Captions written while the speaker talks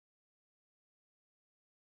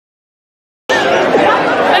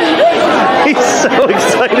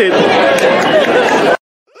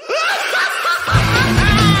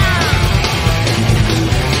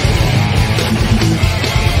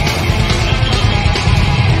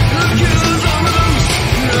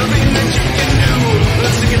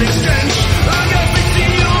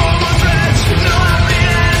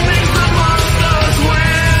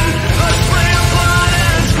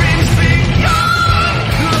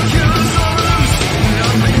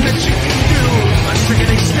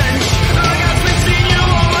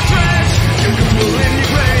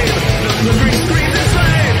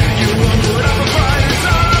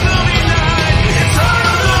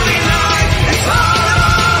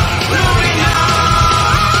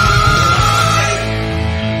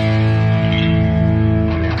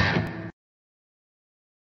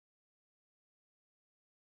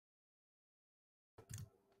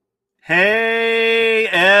Hey,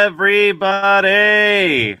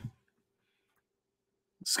 everybody.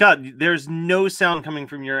 Scott, there's no sound coming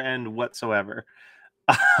from your end whatsoever.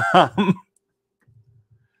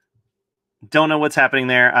 Don't know what's happening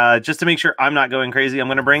there. Just to make sure I'm not going crazy, I'm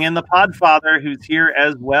going to bring in the Podfather, who's here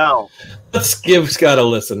as well. Let's give Scott a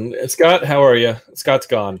listen. Scott, how are you? Scott's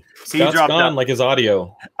gone. Scott's gone like his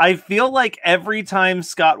audio. I feel like every time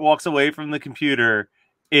Scott walks away from the computer,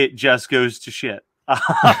 it just goes to shit.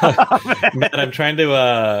 Man, I'm trying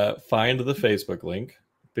to find the Facebook link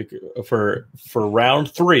for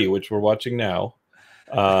round 3, which we're watching now,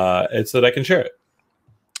 so that I can share it.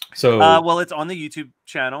 So, well, it's on the YouTube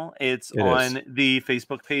channel. It's on the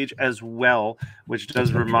Facebook page as well, which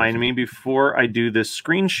does remind me, before I do this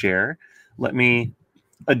screen share, let me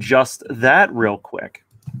adjust that real quick.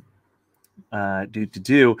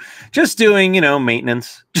 Just doing,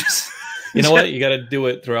 maintenance. You know what? You got to do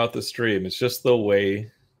it throughout the stream. It's just the way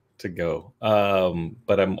to go.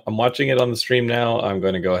 But I'm watching it on the stream now. I'm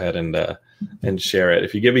going to go ahead and share it.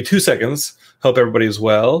 If you give me 2 seconds, hope everybody's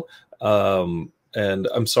well. And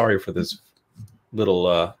I'm sorry for this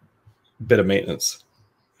little bit of maintenance.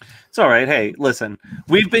 It's all right. Hey, listen,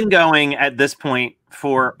 we've been going at this point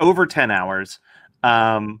for over 10 hours.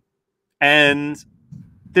 And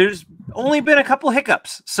there's only been a couple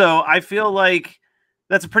hiccups. So I feel like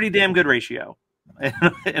that's a pretty damn good ratio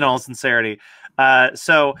in all sincerity.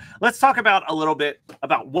 So let's talk about a little bit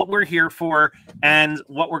about what we're here for and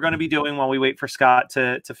what we're going to be doing while we wait for Scott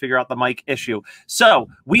to figure out the mic issue. So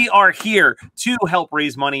we are here to help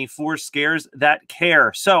raise money for Scares That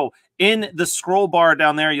Care. So in the scroll bar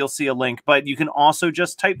down there, you'll see a link, but you can also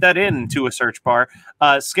just type that into a search bar,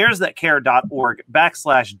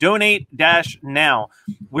 scaresthatcare.org/donate-now.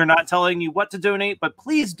 We're not telling you what to donate, but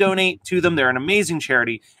please donate to them. They're an amazing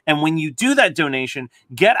charity. And when you do that donation,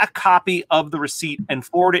 get a copy of the receipt and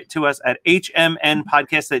forward it to us at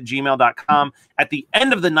hmnpodcast@gmail.com. At the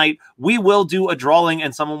end of the night, we will do a drawing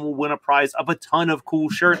and someone will win a prize of a ton of cool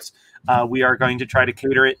shirts. We are going to try to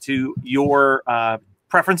cater it to your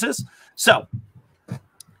preferences. So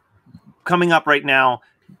coming up right now,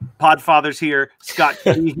 Podfather's here. Scott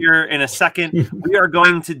will be here in a second. We are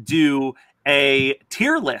going to do a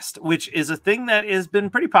tier list, which is a thing that has been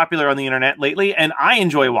pretty popular on the internet lately, and I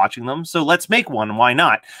enjoy watching them. So let's make one. Why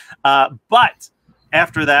not? But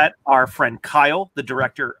after that, our friend Kyle, the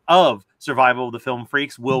director of Survival of the Film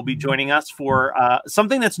Freaks, will be joining us for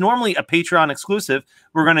something that's normally a Patreon exclusive.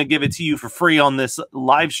 We're going to give it to you for free on this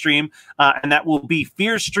live stream, and that will be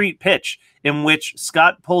Fear Street Pitch, in which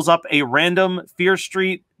Scott pulls up a random Fear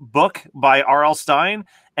Street book by R.L. Stine,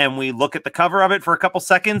 and we look at the cover of it for a couple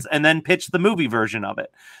seconds and then pitch the movie version of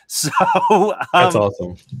it. So that's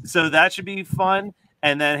awesome. So that should be fun.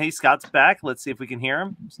 And then, hey, Scott's back. Let's see if we can hear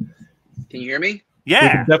him. Can you hear me? Yeah, we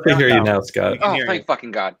can definitely hear you now, Scott. Oh, thank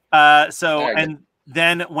fucking God. And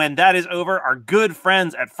then when that is over, our good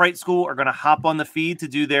friends at Fright School are going to hop on the feed to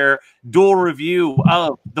do their dual review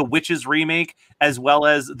of the Witches remake, as well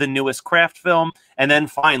as the newest Craft film. And then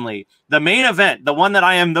finally, the main event, the one that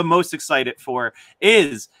I am the most excited for,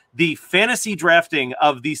 is the fantasy drafting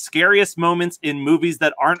of the scariest moments in movies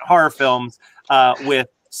that aren't horror films with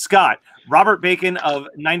Scott, Robert Bacon of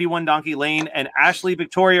 91 Donkey Lane, and Ashley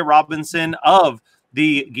Victoria Robinson of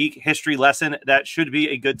the Geek History Lesson. That should be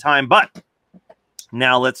a good time. But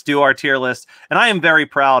now let's do our tier list. And I am very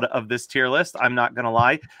proud of this tier list. I'm not going to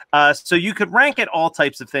lie. So you could rank it all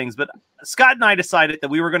types of things, but Scott and I decided that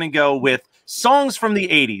we were going to go with songs from the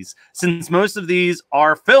 80s, since most of these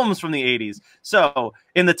are films from the 80s. So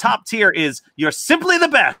in the top tier is You're Simply the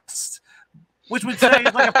Best, which would say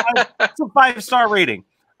it's like it's a 5-star rating.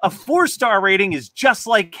 A 4-star rating is Just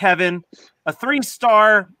Like Heaven. A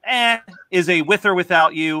 3-star is a With or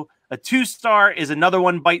Without You. A 2-star is Another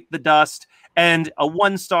One Bite the Dust. And a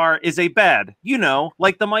 1-star is a bad,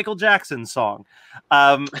 like the Michael Jackson song.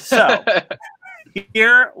 So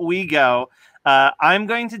here we go. I'm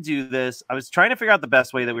going to do this. I was trying to figure out the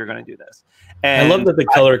best way that we were going to do this. And I love that the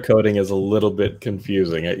color coding is a little bit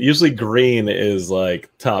confusing. Usually green is like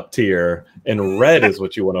top tier and red is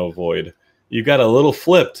what you want to avoid. You got a little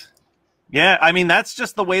flipped. Yeah, I mean, that's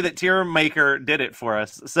just the way that Tier Maker did it for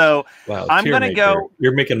us. So wow, I'm going to go.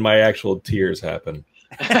 You're making my actual tears happen.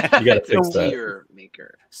 You got to fix that. Tier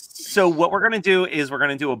Maker. So what we're going to do is we're going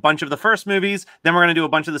to do a bunch of the first movies, then we're going to do a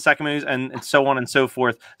bunch of the second movies, and so on and so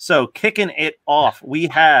forth. So kicking it off, we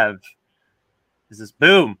have,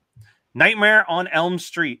 boom, Nightmare on Elm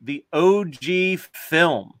Street, the OG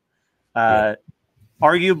film.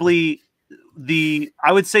 Arguably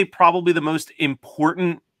I would say probably the most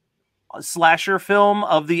important slasher film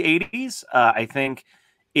of the 80s. I think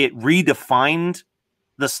it redefined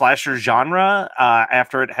the slasher genre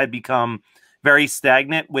after it had become very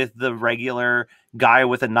stagnant with the regular guy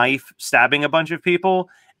with a knife stabbing a bunch of people,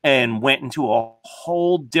 and went into a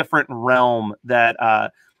whole different realm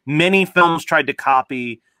that many films tried to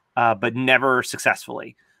copy, but never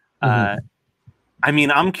successfully. I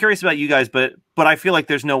mean, I'm curious about you guys, but I feel like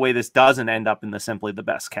there's no way this doesn't end up in the simply the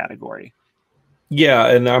best category. Yeah,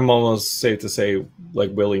 and I'm almost safe to say, like,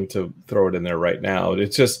 willing to throw it in there right now.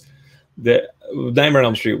 It's just that Nightmare on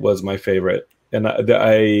Elm Street was my favorite, and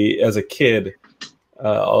I as a kid,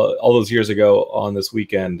 all those years ago on this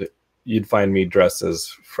weekend, you'd find me dressed as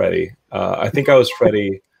Freddy. I think I was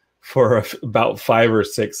Freddy for about 5 or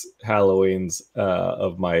 6 Halloweens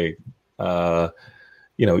of my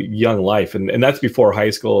young life, and that's before high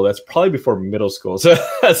school. That's probably before middle school. So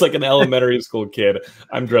as like an elementary school kid,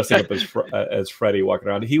 I'm dressing up as Freddy, walking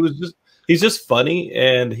around. He's just funny,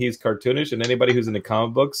 and he's cartoonish, and anybody who's into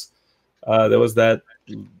comic books, there was that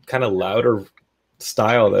kind of louder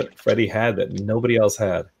style that Freddy had that nobody else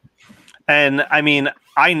had. And I mean,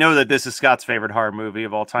 I know that this is Scott's favorite horror movie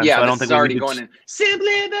of all time. Yeah, so I don't think already going in.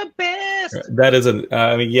 Simply the best. That isn't.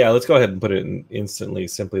 I mean, yeah. Let's go ahead and put it in instantly.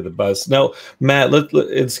 Simply the best. Now, Matt,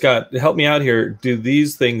 and Scott, help me out here. Do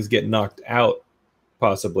these things get knocked out?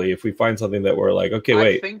 Possibly, if we find something that we're like, okay,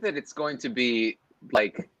 wait. I think that it's going to be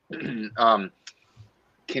like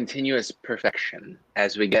continuous perfection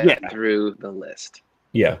as we get through the list.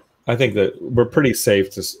 Yeah, I think that we're pretty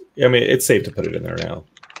safe to. I mean, it's safe to put it in there now.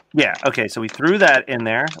 Yeah. Okay. So we threw that in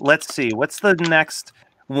there. Let's see. What's the next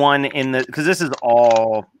one in the? Because this is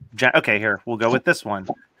all. Okay. Here, we'll go with this one.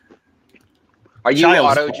 Are you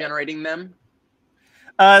auto-generating them?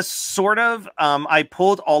 Sort of. I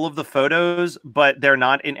pulled all of the photos, but they're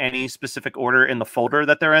not in any specific order in the folder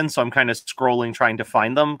that they're in. So I'm kind of scrolling, trying to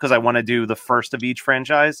find them because I want to do the first of each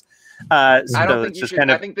franchise. I don't think you should.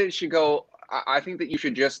 I think that it should go. I think that you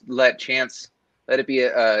should just let chance. Let it be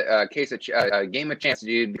a case of a game of chance,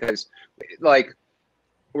 dude. Because like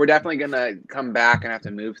we're definitely gonna come back and have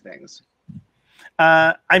to move things.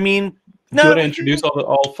 I mean. No, do you want to introduce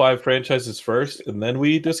all 5 franchises first, and then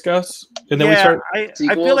we discuss, and then we start. I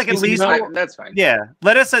feel like at least that's fine. Yeah,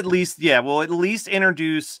 let us at least we'll at least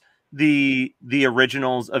introduce the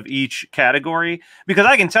originals of each category, because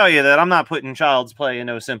I can tell you that I'm not putting Child's Play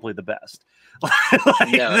in Simply the Best.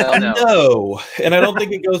 No, and I don't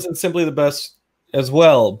think it goes in Simply the Best as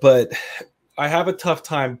well. But I have a tough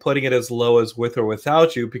time putting it as low as With or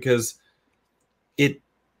Without You because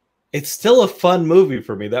it's still a fun movie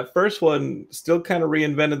for me. That first one still kind of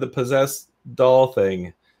reinvented the possessed doll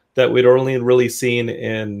thing that we'd only really seen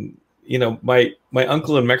in, my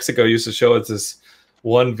uncle in Mexico used to show us this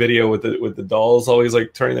one video with the dolls always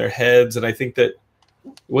like turning their heads. And I think that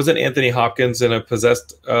wasn't Anthony Hopkins in a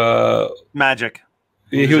possessed Magic.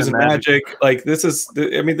 He was in Magic. Like this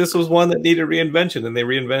was one that needed reinvention, and they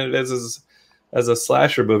reinvented it as a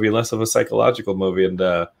slasher movie, less of a psychological movie. And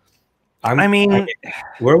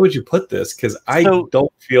where would you put this? Because I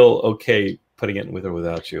don't feel okay putting it in With or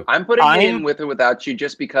Without You. I'm putting it in With or Without You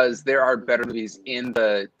just because there are better movies in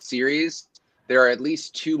the series. There are at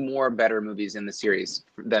least 2 more better movies in the series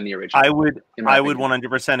than the original. I would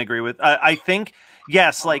 100% agree with. I think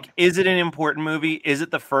yes. Like, is it an important movie? Is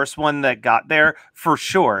it the first one that got there? For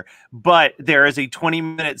sure. But there is a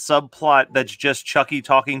 20-minute subplot that's just Chucky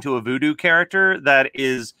talking to a voodoo character that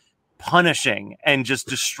is punishing and just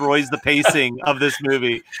destroys the pacing of this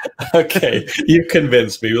movie. Okay, you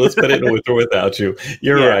convinced me. Let's put it in With or Without You.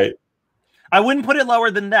 You're right. I wouldn't put it lower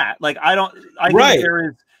than that. Like I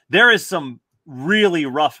think there is some really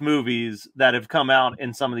rough movies that have come out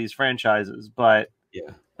in some of these franchises, but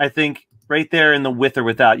I think right there in the With or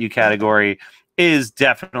Without You category is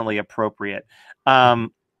definitely appropriate.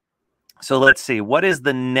 So let's see, what is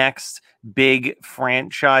the next big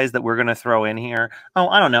franchise that we're going to throw in here? Oh,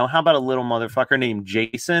 I don't know. How about a little motherfucker named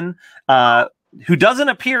Jason, who doesn't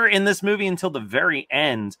appear in this movie until the very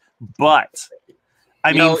end? But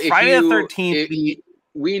I mean, Friday the 13th.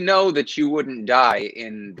 We know that you wouldn't die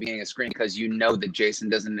in the beginning of Scream because you know that Jason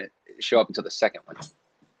doesn't show up until the second one.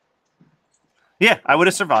 Yeah, I would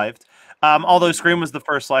have survived. Although Scream was the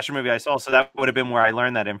first slasher movie I saw, so that would have been where I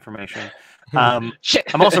learned that information. I'm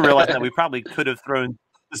also realizing that we probably could have thrown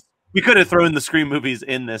the Scream movies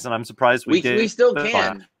in this, and I'm surprised we did. We still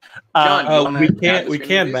can. John, we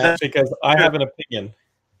can, Matt, because I have an opinion.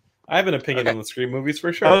 I have an opinion on the Scream movies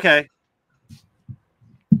for sure. Okay.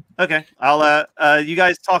 I'll you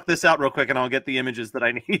guys talk this out real quick, and I'll get the images that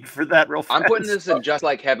I need for that real fast. I'm putting this in Just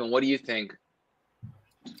Like Heaven. What do you think?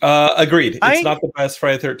 Agreed. It's not the best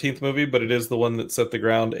Friday the 13th movie, but it is the one that set the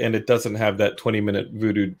ground, and it doesn't have that 20-minute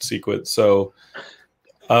voodoo sequence. So,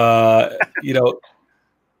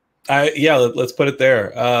 Yeah, let's put it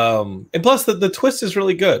there. And plus, the twist is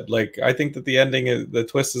really good. Like, I think that the ending, the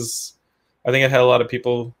twist is, I think it had a lot of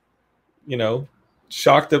people,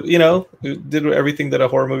 shocked that, it did everything that a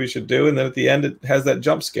horror movie should do, and then at the end, it has that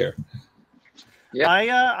jump scare. Yeah,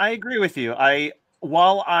 I agree with you.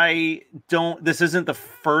 While I don't, this isn't the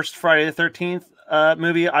first Friday the 13th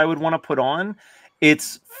movie I would want to put on.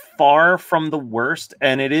 It's far from the worst,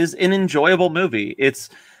 and it is an enjoyable movie.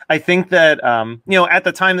 I think that, at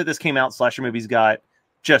the time that this came out, slasher movies got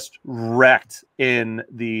just wrecked in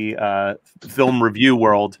the film review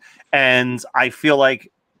world. And I feel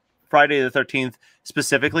like Friday the 13th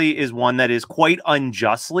specifically is one that is quite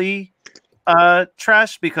unjustly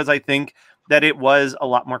trashed, because I think that it was a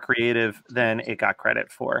lot more creative than it got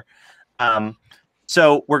credit for.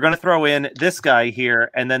 So we're going to throw in this guy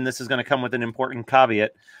here, and then this is going to come with an important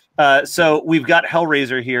caveat. So we've got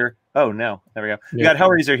Hellraiser here. Oh, no. There we go. We got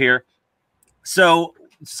Hellraiser here. So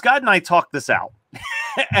Scott and I talked this out.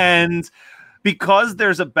 And because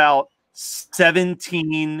there's about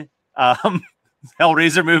 17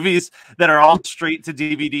 Hellraiser movies that are all straight to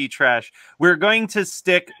DVD trash, we're going to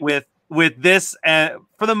stick with this. And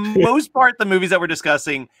for the most part, the movies that we're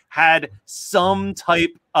discussing had some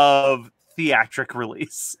type of theatric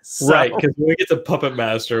release. Right, because when we get to Puppet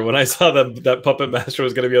Master, when I saw that Puppet Master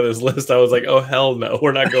was going to be on this list, I was like, oh, hell no,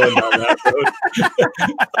 we're not going down that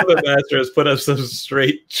road. Puppet Master has put up some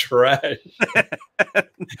straight trash. You're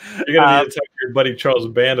going to need to talk to your buddy Charles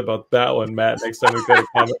Band about that one, Matt, next time we go to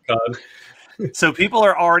Comic-Con. So people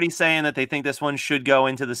are already saying that they think this one should go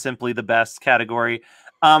into the Simply the Best category.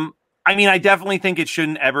 I mean, I definitely think it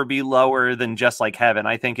shouldn't ever be lower than Just Like Heaven.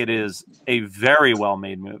 I think it is a very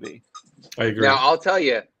well-made movie. I agree. Now, I'll tell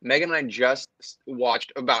you, Megan and I just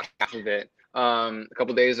watched about half of it a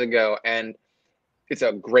couple days ago, and it's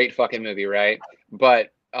a great fucking movie, right?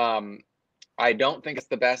 But I don't think it's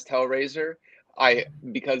the best Hellraiser.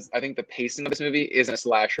 Because I think the pacing of this movie isn't a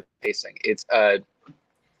slasher pacing. It's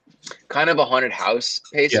kind of a haunted house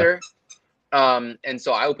pacer. Yeah. And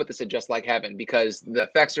so I would put this at Just Like Heaven, because the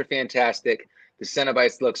effects are fantastic. The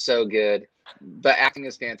Cenobites look so good. The acting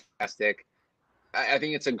is fantastic. I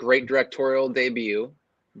think it's a great directorial debut,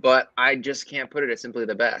 but I just can't put it at Simply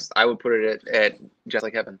the Best. I would put it at Just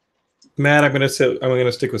Like Heaven. Matt, I'm gonna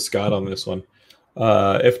stick with Scott on this one.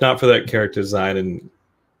 If not for that character design and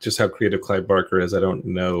just how creative Clive Barker is, I don't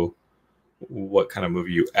know what kind of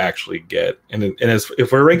movie you actually get. And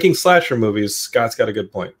if we're ranking slasher movies, Scott's got a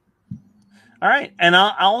good point. All right, and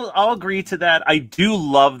I'll agree to that. I do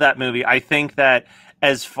love that movie. I think that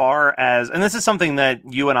as far as, and this is something that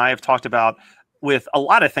you and I have talked about with a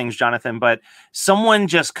lot of things, Jonathan, but someone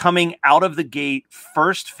just coming out of the gate,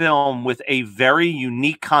 first film with a very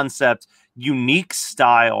unique concept, unique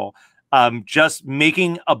style, just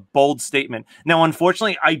making a bold statement. Now,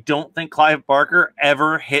 unfortunately, I don't think Clive Barker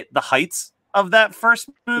ever hit the heights of that first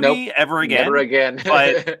movie ever again. Never again.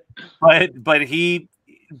 but he,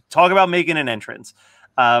 talk about making an entrance.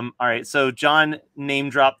 All right, so John name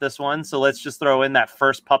dropped this one, so let's just throw in that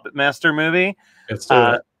first Puppet Master movie. Let's do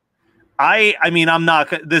it. I mean, I'm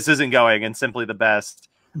not. This isn't going in Simply the Best.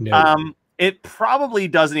 No. It probably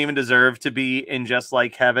doesn't even deserve to be in Just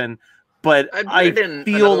Like Heaven, but I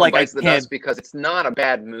feel like I can't, because it's not a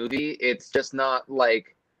bad movie. It's just not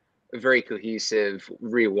like a very cohesive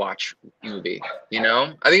rewatch movie. You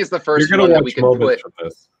know, I think it's the first one that we can put.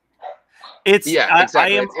 It's exactly. I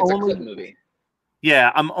am it's only, a clip movie.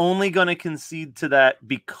 Yeah, I'm only going to concede to that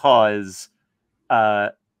because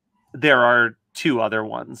there are two other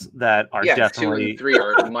ones that are definitely 2 and 3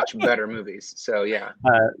 are much better movies. So yeah.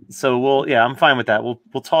 I'm fine with that.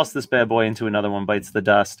 We'll toss this bad boy into another one bites the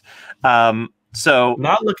dust. So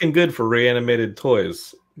not looking good for reanimated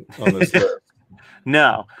toys on this list.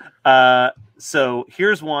 No. So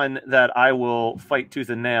here's one that I will fight tooth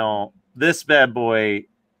and nail. This bad boy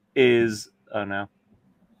is, oh no,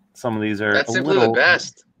 some of these are that's Simply the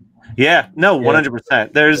Best. Yeah, no,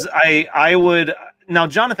 100%. There's I would. Now,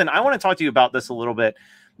 Jonathan, I want to talk to you about this a little bit,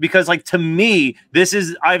 because, like, to me, this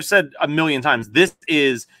is, I've said a million times, this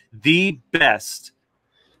is the best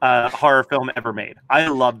horror film ever made. I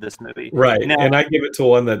love this movie. Right. Now, and I give it to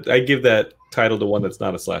one that, I give that title to one that's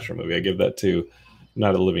not a slasher movie. I give that to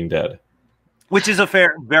Not a Living Dead. Which is a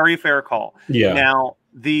very fair call. Yeah. Now,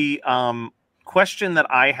 the question that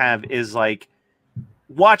I have is, like,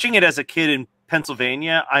 watching it as a kid in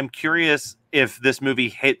Pennsylvania, I'm curious if this movie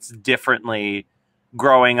hits differently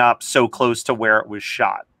growing up so close to where it was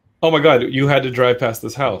shot. Oh my God, you had to drive past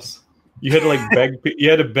this house. You had to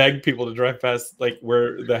like beg people to drive past like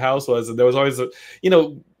where the house was, and there was always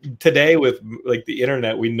today with like the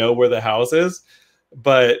internet, we know where the house is,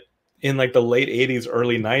 but in like the late 80s,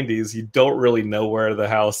 early 90s, you don't really know where the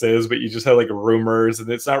house is, but you just have like rumors, and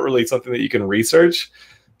it's not really something that you can research.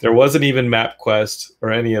 There wasn't even MapQuest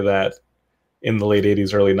or any of that in the late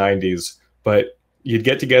 80s, early 90s, but you'd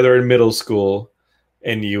get together in middle school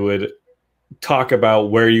and you would talk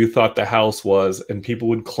about where you thought the house was, and people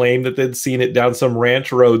would claim that they'd seen it down some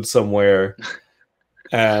ranch road somewhere.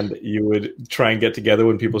 And you would try and get together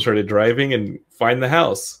when people started driving and find the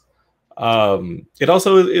house. It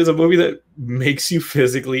also is a movie that makes you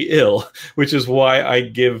physically ill, which is why I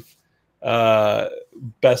give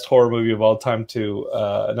best horror movie of all time to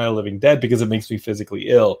Night of the Living Dead, because it makes me physically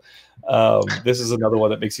ill. This is another one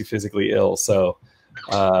that makes you physically ill. So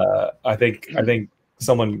I think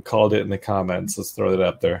someone called it in the comments. Let's throw that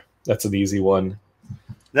up there. That's an easy one.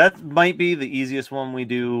 That might be the easiest one we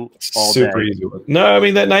do all Super day. Easy one. No, I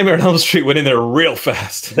mean, that Nightmare on Elm Street went in there real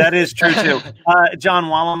fast. That is true, too. John,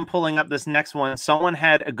 while I'm pulling up this next one, someone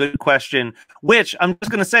had a good question, which I'm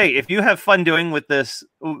just going to say, if you have fun doing with this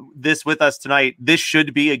with us tonight, this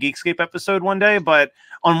should be a Geekscape episode one day. But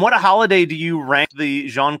on what holiday do you rank the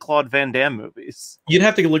Jean-Claude Van Damme movies? You'd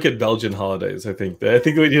have to look at Belgian holidays, I think.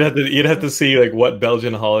 You'd have to see like what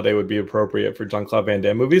Belgian holiday would be appropriate for Jean-Claude Van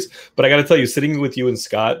Damme movies. But I got to tell you, sitting with you and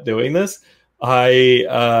Scott doing this,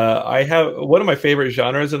 I have one of my favorite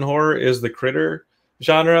genres in horror is the critter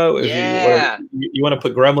genre. Yeah. You want to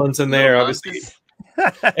put Gremlins in there, obviously.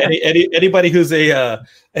 Anybody who's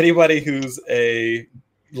a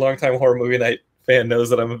longtime horror movie night fan knows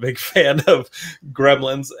that I'm a big fan of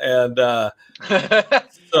Gremlins, and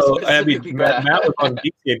so I mean, Matt was on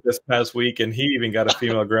Geekscape this past week, and he even got a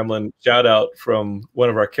female Gremlin shout out from one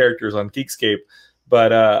of our characters on Geekscape.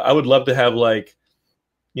 But I would love to have, like,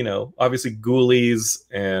 you know, obviously Ghoulies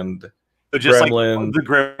and so just Gremlins, like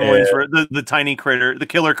the Gremlins, the tiny critter, the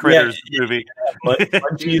killer critters movie.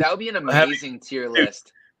 Dude, that would be an amazing tier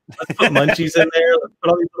list. Let's put Munchies in there. Let's put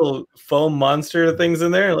all these little foam monster things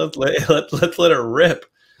in there. Let's let it rip.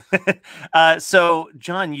 So,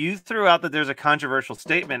 John, you threw out that there's a controversial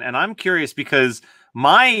statement, and I'm curious because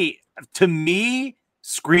to me,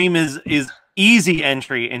 Scream is easy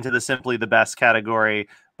entry into the simply the best category.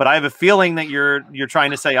 But I have a feeling that you're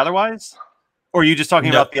trying to say otherwise, or are you just talking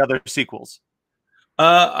about the other sequels?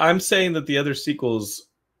 I'm saying that the other sequels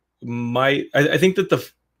might. I think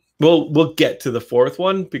that we'll get to the fourth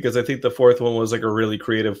one, because I think the fourth one was like a really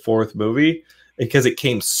creative fourth movie, because it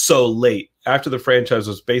came so late after the franchise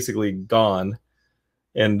was basically gone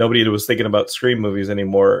and nobody was thinking about Scream movies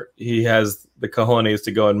anymore. He has the cojones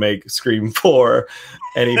to go and make Scream 4,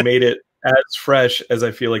 and he made it as fresh as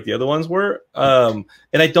I feel like the other ones were. And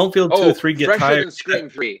I don't feel 2 and 3 get tired. Than Scream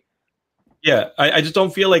 3. Yeah, I just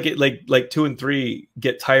don't feel like it like 2 and 3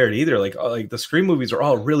 get tired either. Like the Scream movies are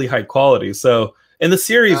all really high quality. So, and the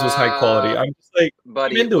series was high quality. I'm just like,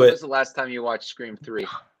 buddy, I'm into when it. was the last time you watched Scream 3?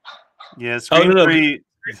 Yeah, Scream 3.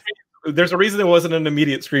 There's a reason there wasn't an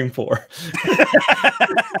immediate Scream 4.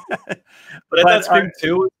 But I thought Scream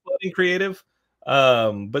 2 was fun and creative.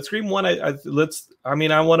 But Scream 1,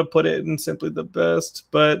 I want to put it in simply the best,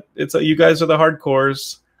 but you guys are the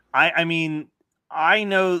hardcores. I mean, I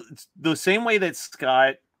know the same way that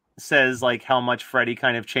Scott says like how much Freddy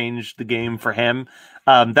kind of changed the game for him.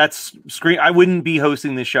 That's Scream. I wouldn't be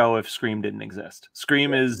hosting the show if Scream didn't exist.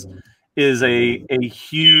 Scream is a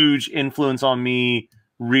huge influence on me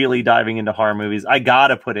really diving into horror movies. I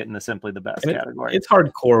gotta put it in the simply the best category. It's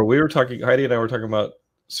hardcore. Heidi and I were talking about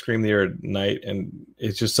Scream the other night, and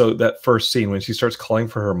it's just so that first scene when she starts calling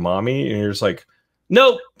for her mommy, and you're just like,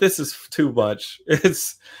 nope, this is too much.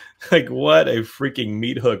 It's like, what a freaking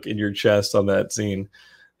meat hook in your chest on that scene.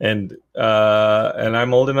 And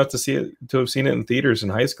I'm old enough to have seen it in theaters in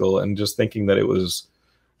high school, and just thinking that it was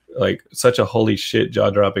like such a holy shit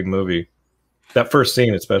jaw-dropping movie. That first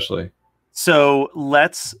scene especially. So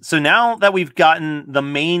now that we've gotten the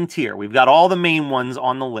main tier, we've got all the main ones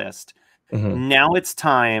on the list. Mm-hmm. Now it's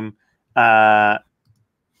time. I'm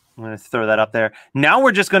going to throw that up there. Now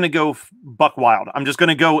we're just going to go buck wild. I'm just going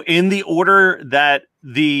to go in the order that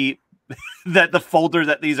the folder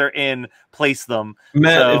that these are in, place them.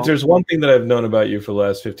 Matt, if there's one thing that I've known about you for the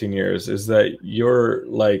last 15 years is that your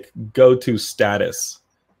like go-to status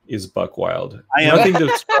is buck wild. Nothing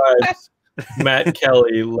describes Matt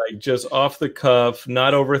Kelly like just off the cuff,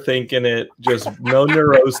 not overthinking it, just no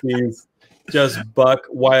neuroses, just buck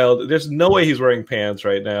wild. There's no way he's wearing pants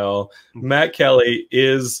right now. Matt Kelly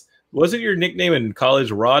wasn't your nickname in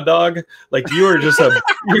college Raw Dog? Like you're just a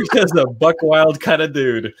buck wild kind of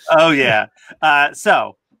dude. Oh yeah.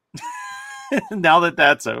 So now that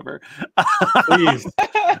that's over, please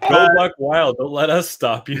go buck wild. Don't let us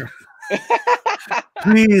stop you.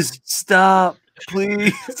 Please stop.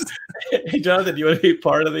 please. Hey, Jonathan, do you want to be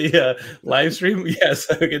part of the live stream? Yes.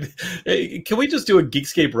 Hey, can we just do a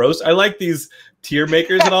Geekscape roast? I like these tier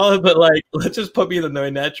makers and all, but like, let's just put me in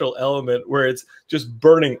the natural element where it's just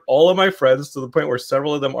burning all of my friends to the point where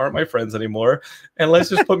several of them aren't my friends anymore. And let's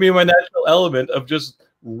just put me in my natural element of just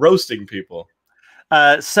roasting people.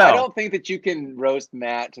 So I don't think that you can roast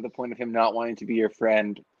Matt to the point of him not wanting to be your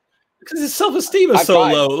friend. Because his self-esteem is so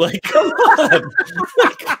low. Like, come on.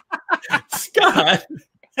 Scott.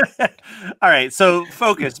 All right, so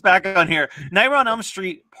focus back on here. Nightmare on Elm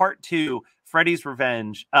Street Part 2, Freddy's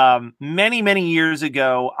Revenge. Many years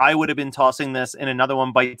ago, I would have been tossing this in Another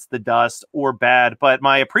One Bites the Dust or Bad, but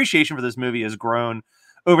my appreciation for this movie has grown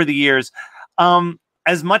over the years.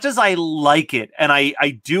 As much as I like it, and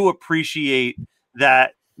I do appreciate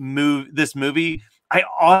that this movie, I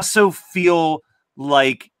also feel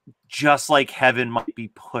like Just Like Heaven might be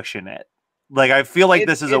pushing it. Like, I feel like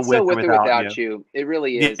this is a with or without you. It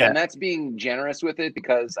really is. Yeah. And that's being generous with it,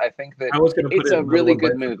 because I think that it's a really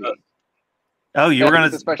good movie. Oh, you were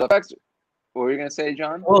going to... special effects. What were you going to say,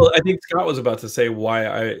 John? Well, I think Scott was about to say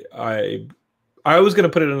why I was going to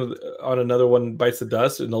put it on Another One Bites the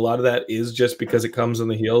Dust, and a lot of that is just because it comes on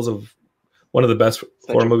the heels of one of the best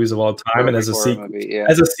horror movies of all time. And as a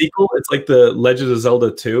sequel, it's like the Legend of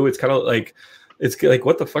Zelda 2. It's kind of like... It's like,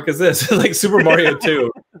 what the fuck is this? Like Super Mario 2.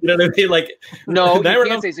 You know what I mean? Like, no, you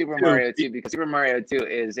can't say Super Mario 2 because Super Mario 2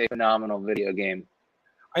 is a phenomenal video game.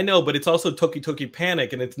 I know, but it's also Toki Toki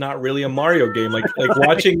Panic, and it's not really a Mario game. Like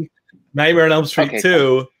watching Nightmare on Elm Street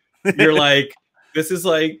 2, you're like, this is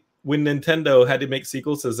like when Nintendo had to make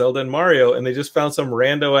sequels to Zelda and Mario, and they just found some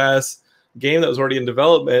rando-ass game that was already in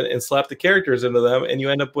development and slapped the characters into them, and you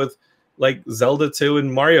end up with like Zelda 2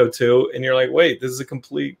 and Mario 2, and you're like, wait, this is a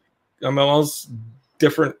complete... almost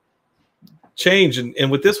different change. And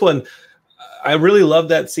with this one, I really love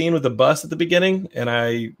that scene with the bus at the beginning, and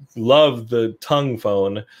I love the tongue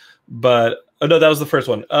phone. But oh no, that was the first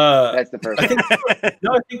one. That's the first one.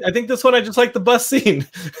 I think this one, I just like the bus scene.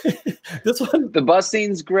 This one, the bus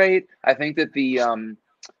scene's great. I think that the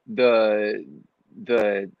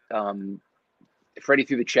Freddy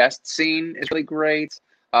through the chest scene is really great.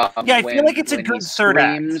 Yeah, I feel like it's a good third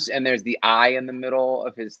act. And there's the eye in the middle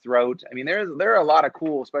of his throat. I mean, there are a lot of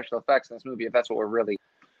cool special effects in this movie. If that's what we're really,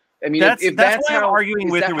 I mean, that's how I'm arguing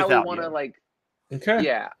with or without you. Like, okay,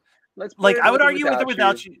 yeah, let's like I would argue with or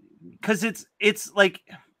without you, because it's like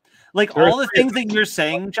all the things that you're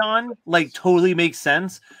saying, John, like totally makes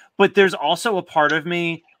sense. But there's also a part of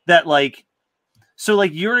me that like, so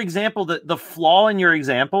like your example, the flaw in your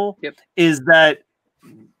example is that.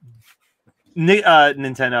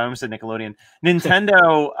 Nintendo, I almost said Nickelodeon.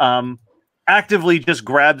 Nintendo actively just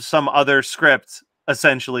grabbed some other script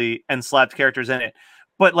essentially and slapped characters in it.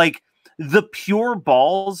 But like the pure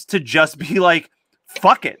balls to just be like,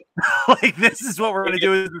 fuck it. Like this is what we're gonna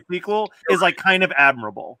do as the sequel is like kind of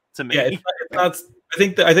admirable to me. Yeah, it's not,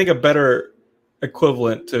 I think a better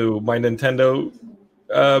equivalent to my Nintendo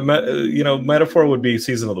metaphor would be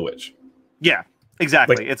Season of the Witch. Yeah,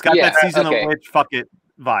 exactly. Like, it's got that Season of the Witch, fuck it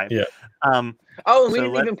vibe. Yeah. We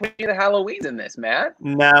didn't even put the Halloweens in this, Matt.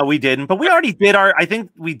 No, we didn't. But we already did I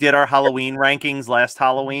think we did our Halloween rankings last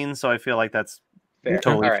Halloween, so I feel like that's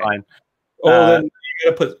totally fine. Oh, then you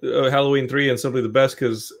gotta put Halloween 3 and Simply the Best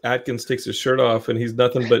because Atkins takes his shirt off and he's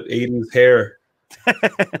nothing but 80s hair.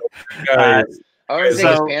 I want to take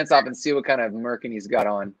his pants off and see what kind of merkin he's got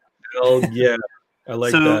on. Oh yeah. I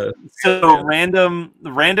like that. So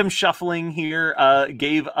random shuffling here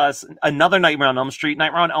gave us another Nightmare on Elm Street,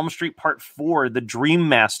 Nightmare on Elm Street Part 4, The Dream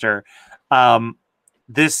Master.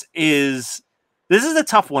 This is a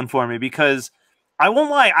tough one for me because I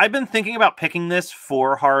won't lie, I've been thinking about picking this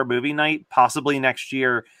for Horror Movie Night, possibly next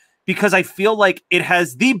year, because I feel like it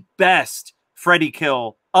has the best Freddy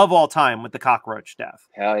kill of all time with the cockroach death.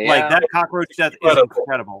 Hell yeah. Like that cockroach death is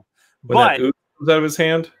incredible. When that ooze comes out of his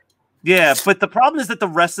hand. Yeah, but the problem is that the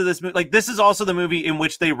rest of this movie, like this is also the movie in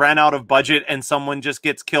which they ran out of budget and someone just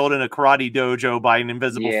gets killed in a karate dojo by an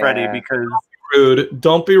invisible Freddy because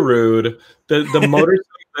Don't be rude.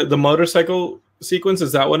 The motorcycle sequence,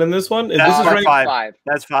 is that one in this one? And That's this is five.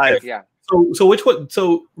 That's 5. Yeah. So which one?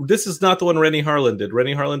 So this is not the one Rennie Harlan did.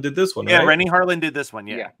 Rennie Harlan did this one, right? Yeah, Rennie Harlan did this one.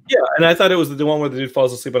 Yeah, and I thought it was the one where the dude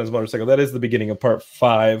falls asleep on his motorcycle. That is the beginning of Part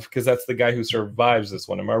 5 because that's the guy who survives this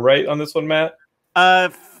one. Am I right on this one, Matt?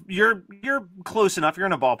 You're close enough. You're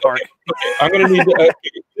in a ballpark. Okay. I'm gonna need to,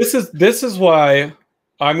 this is why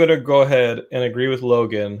I'm gonna go ahead and agree with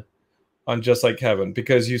Logan on Just Like Heaven,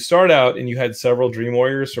 because you start out and you had several Dream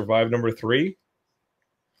Warriors survive number 3,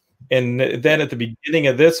 and then at the beginning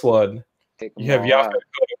of this one, you have Yaphet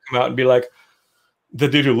come out and be like, the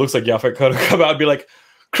dude who looks like Yaphet Kotto come out and be like,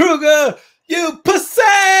 Kruger, you pussy!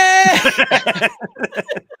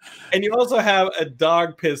 And you also have a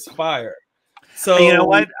dog piss fire. So you know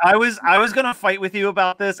what? I was gonna fight with you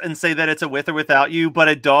about this and say that it's a with or without you, but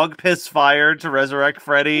a dog piss fire to resurrect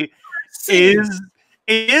Freddy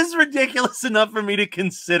is ridiculous enough for me to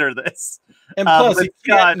consider this. And plus, you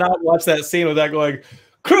can't not watch that scene without going,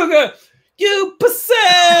 Kruger, you pussy!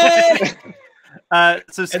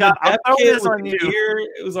 So Scott, I'll throw this on you.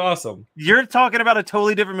 It was awesome. You're talking about a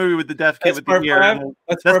totally different movie with the deaf kid with the ear.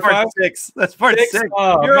 That's part 6. That's part 6.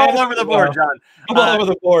 Oh, You're all over the board, John. I'm all over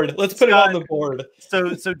the board. Let's put it on the board.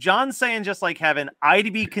 So John's saying just like Kevin,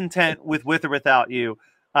 I'd be content with or without you.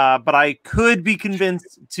 But I could be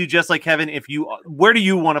convinced to just like Kevin. Where do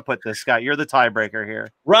you want to put this, Scott? You're the tiebreaker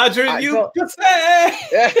here. Roger, you say.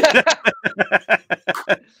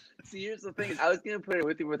 See, here's the thing: I was gonna put it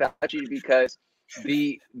with or without you because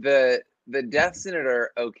the deaths in it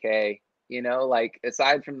are okay. You know, like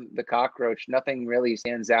aside from the cockroach, nothing really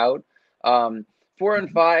stands out. 4 and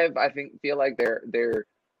 5, I feel like their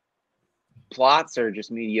plots are just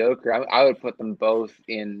mediocre. I would put them both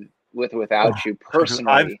in with or without you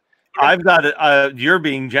personally. I've got you're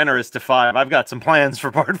being generous to 5. I've got some plans for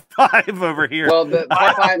part 5 over here. Well, the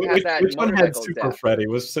part 5 has that which one had Super death. Freddy?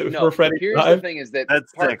 Was Super no, Freddy? Here's 5? the thing: is that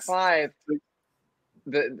That's part 6. 5,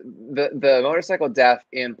 the motorcycle death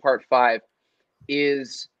in part 5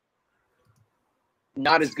 is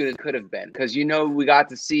not as good as it could have been, because we got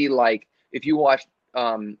to see, like, if you watched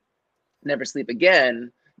Never Sleep Again,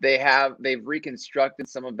 they've reconstructed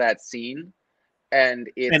some of that scene, and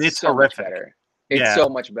it's so horrific. much better. It's so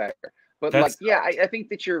much better. But I think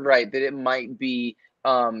that you're right that it might be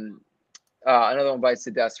Another One Bites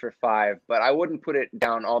the Dust for 5, but I wouldn't put it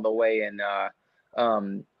down all the way in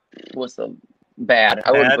what's the bad?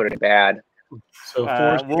 I wouldn't put it in bad. So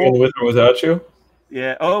 4 with or without you?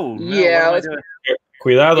 Yeah. Oh no, yeah.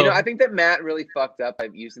 Cuidado. I think that Matt really fucked up by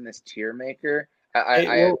using this tier maker.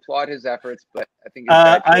 I applaud his efforts, but I think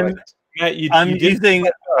I'm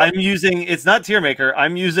using it's not tier maker.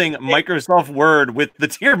 I'm using Microsoft Word with the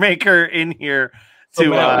tier maker in here to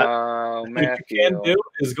what you can do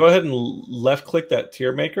is go ahead and left click that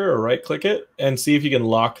tier maker or right click it and see if you can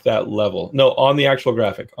lock that level. No, on the actual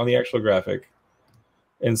graphic.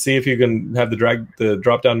 And see if you can have the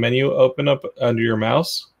drop down menu open up under your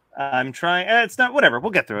mouse. I'm trying. It's not, whatever.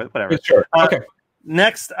 We'll get through it. Whatever. Sure. Okay.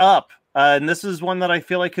 Next up, and this is one that I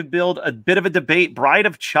feel like could build a bit of a debate. Bride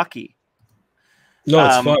of Chucky. No,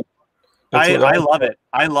 it's fun. I love it.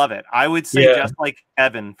 I love it. I would say just like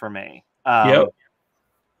Evan for me. Yep.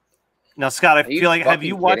 Now, Scott, I feel like, have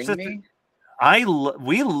you watched this? I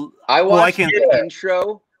watched the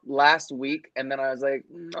intro last week, and then I was like,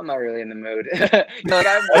 I'm not really in the mood. I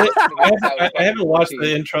haven't watched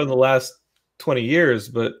the intro in the last 20 years,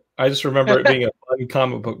 but I just remember it being a fun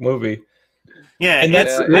comic book movie. Yeah, and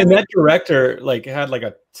that director had like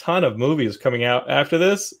a ton of movies coming out after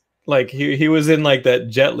this. Like he was in like that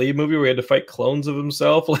Jet Li movie where he had to fight clones of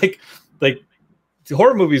himself. Like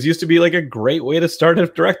horror movies used to be like a great way to start a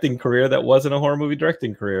directing career that wasn't a horror movie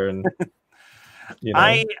directing career. And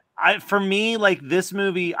for me, like this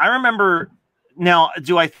movie, I remember. Now,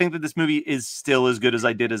 do I think that this movie is still as good as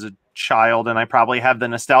I did as a child? And I probably have the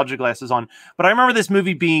nostalgia glasses on. But I remember this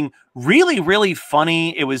movie being really, really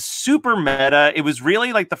funny. It was super meta. It was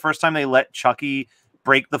really like the first time they let Chucky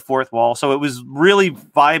break the fourth wall. So it was really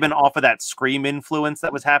vibing off of that Scream influence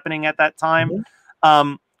that was happening at that time.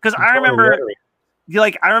 Because I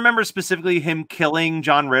remember specifically him killing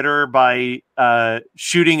John Ritter by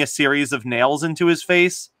shooting a series of nails into his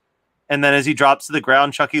face. And then as he drops to the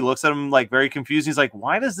ground, Chucky looks at him like very confused. He's like,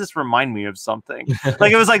 why does this remind me of something?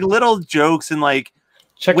 Like it was like little jokes and like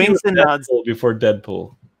Chucky winks and nods before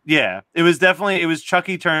Deadpool. Yeah, it was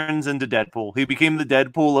Chucky turns into Deadpool. He became the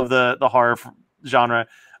Deadpool of the horror genre.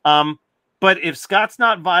 But if Scott's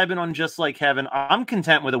not vibing on Just Like Heaven, I'm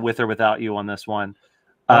content with a with or without you on this one.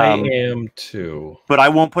 I am too. But I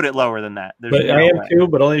won't put it lower than that. But I am too,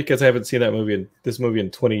 but only because I haven't seen this movie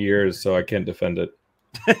in 20 years, so I can't defend it.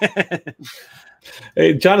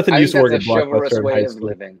 Hey, Jonathan used to work at Blockbuster in high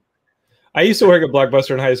school. I used to work at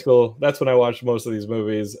Blockbuster in high school. That's when I watched most of these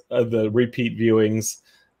movies, the repeat viewings,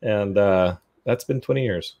 and that's been 20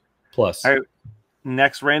 years plus. All right.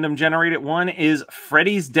 Next random generated one is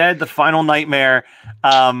Freddy's Dead: The Final Nightmare.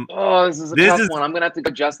 This is a tough one. I'm gonna have to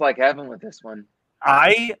go Just Like Heaven with this one.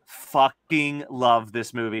 I fucking love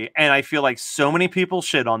this movie, and I feel like so many people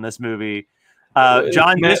shit on this movie.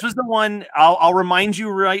 John, this was the one. I'll remind you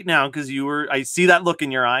right now because I see that look in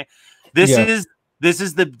your eye. This is This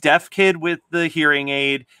is the deaf kid with the hearing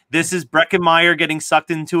aid. This is Breckenmeyer getting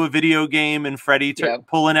sucked into a video game and Freddy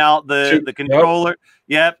pulling out the controller.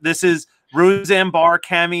 Yep. This is Roseanne Barr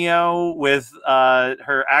cameo with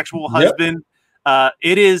her actual husband.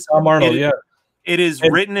 It is Tom Arnold. It is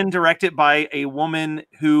written and directed by a woman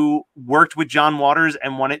who worked with John Waters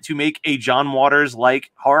and wanted to make a John Waters-like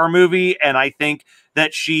horror movie, and I think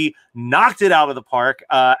that she knocked it out of the park.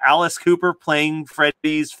 Alice Cooper playing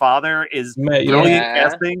Freddy's father is brilliant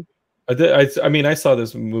casting. I mean, I saw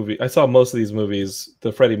this movie. I saw most of these movies,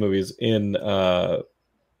 the Freddy movies, in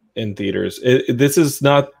theaters. This is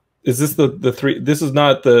not. Is this the three? This is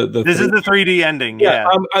not the. This is the 3D ending. Yeah.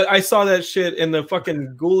 I saw that shit in the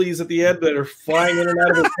fucking ghoulies at the end that are flying in and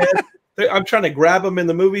out of his head. I'm trying to grab them in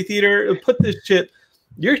the movie theater. Put this shit.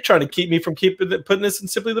 You're trying to keep me from putting this in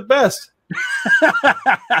Simply the Best.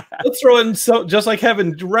 Let's throw in Just Like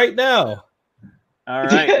Heaven right now. All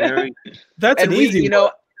right, that's an easy.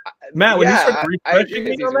 Matt, when you start refreshing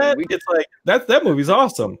me on that, it's like that movie's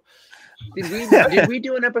awesome. Did we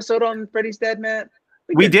do an episode on Freddy's Dead, Matt?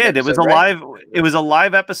 We did. It was a live. It was a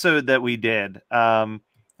live episode that we did. I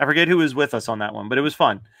forget who was with us on that one, but it was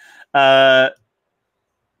fun. Friday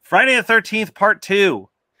the 13th, Part 2.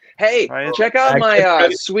 Hey, check out my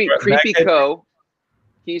sweet Creepy Co.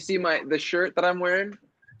 Can you see the shirt that I'm wearing?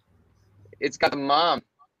 It's got the mom.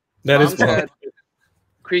 That is fun.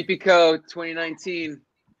 Creepy Co. 2019.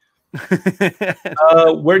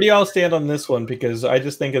 Where do y'all stand on this one? Because I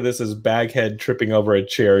just think of this as Baghead tripping over a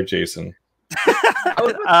chair, Jason.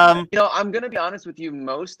 I'm gonna be honest with you.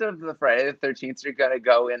 Most of the Friday the 13th are gonna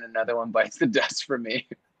go in Another One Bites the Dust for me.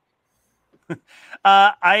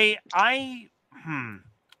 I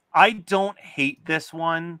don't hate this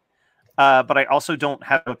one, but I also don't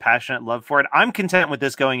have a passionate love for it. I'm content with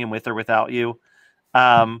this going in With or Without You,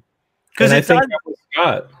 because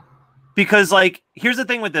because like here's the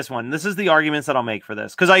thing with this one. This is the arguments that I'll make for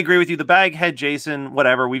this, because I agree with you. The Baghead Jason,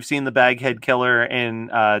 whatever, we've seen the Baghead Killer in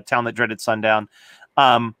Town That Dreaded Sundown,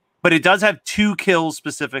 but it does have 2 kills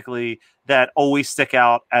specifically that always stick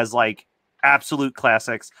out as like absolute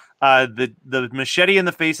classics. The machete in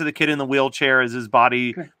the face of the kid in the wheelchair as his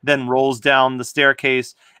body then rolls down the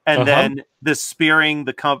staircase, and then the spearing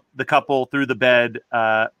the couple through the bed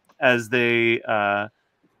as they're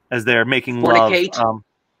making fornicate. Love.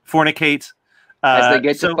 Fornicate as they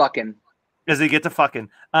get to fucking. As they get to fucking.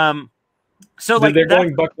 So like they're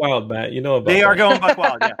going buck wild, Matt. You know about they are going buck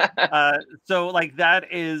wild. Yeah. So like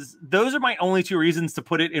those are my only 2 reasons to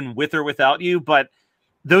put it in With or Without You, but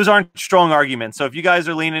those aren't strong arguments. So if you guys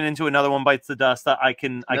are leaning into Another One Bites the Dust, I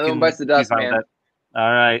can. One Bites the Dust, man. That.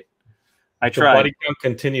 All right, I tried. The body count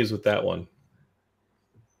continues with that one.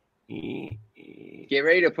 Get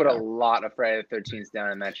ready to put a lot of Friday the 13th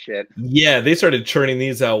down in that shit. Yeah, they started churning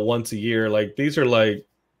these out once a year. Like these are like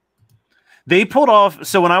they pulled off.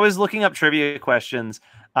 So when I was looking up trivia questions,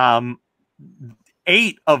 8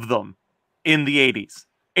 of them in the 80s.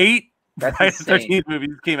 8 Friday the 13th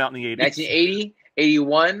movies came out in the 80s. 1980,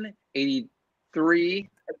 81, 83,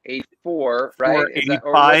 84, right?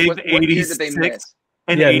 85, 86,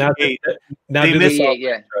 and 88. They missed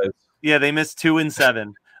 88, yeah, they missed 2 and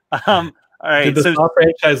 7. All right. Did the Saw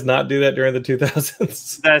franchise not do that during the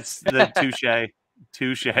 2000s? That's the touche.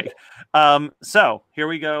 So here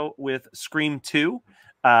we go with Scream 2.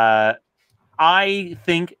 I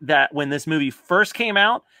think that when this movie first came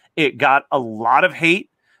out, it got a lot of hate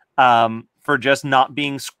for just not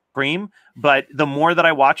being Scream. But the more that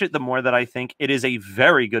I watch it, the more that I think it is a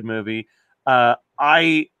very good movie.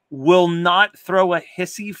 I will not throw a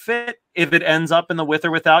hissy fit if it ends up in the With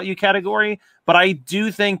or Without You category, but I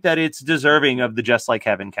do think that it's deserving of the Just Like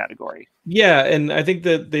Heaven category. Yeah, and I think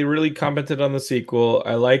that they really commented on the sequel.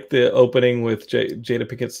 I like the opening with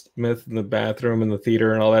Jada Pinkett Smith in the bathroom in the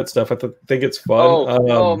theater and all that stuff. I think it's fun.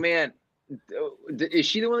 Oh man, is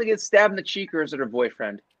she the one that gets stabbed in the cheek, or is it her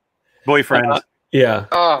boyfriend? Boyfriend. Yeah.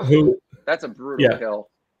 Oh, that's a brutal kill.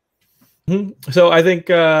 So I think,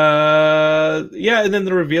 and then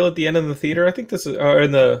the reveal at the end of the theater. I think this is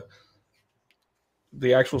in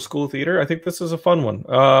the actual school theater. I think this is a fun one.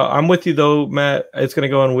 I'm with you though, Matt. It's going to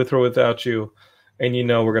go in With or Without You, and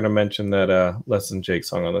we're going to mention that Less Than Jake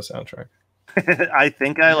song on the soundtrack. I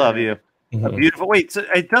Think I Love You. A beautiful. Wait, so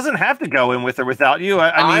it doesn't have to go in With or Without You.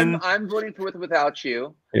 I mean, I'm voting for With or Without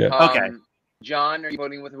You. Yeah. Okay. John, are you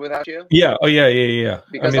voting With or Without You? Yeah. Oh, yeah.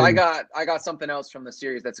 Because I got something else from the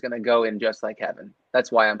series that's going to go in Just Like Heaven.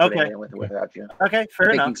 That's why I'm putting it in With or Without You. Okay,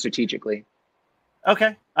 fair enough. Thinking strategically.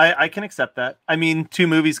 Okay, I can accept that. I mean, 2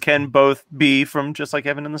 movies can both be from Just Like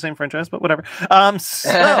Heaven in the same franchise, but whatever.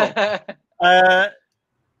 So,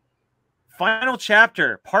 Final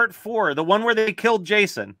Chapter, Part 4, the one where they killed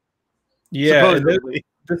Jason. Yeah,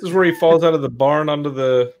 this is where he falls out of the barn onto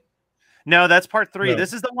the... No, that's Part 3. No,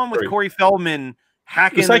 this is the one with Corey Feldman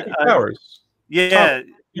hacking... The psychic powers. Yeah.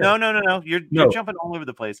 No. You're jumping all over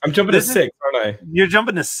the place. I'm jumping to 6, aren't I? You're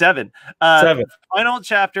jumping to 7. 7. Final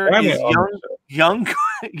Chapter is young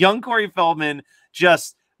Corey Feldman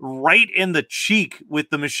just right in the cheek with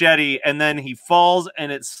the machete, and then he falls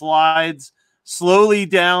and it slides slowly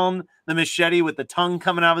down the machete with the tongue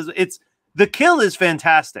coming out of his... The kill is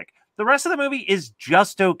fantastic. The rest of the movie is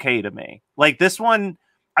just okay to me. Like this one,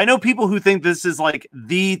 I know people who think this is like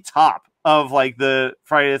the top of like the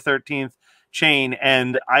Friday the 13th chain,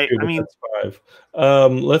 and I mean, that's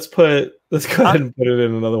 5. Let's go ahead and put it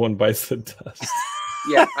in Another One Bites the Dust.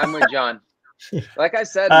 Yeah, I'm with John. Like I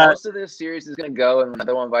said, most of this series is going to go in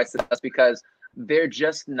Another One Bites the Dust because they're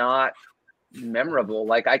just not memorable.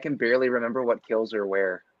 Like I can barely remember what kills are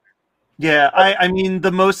where. Yeah, I mean,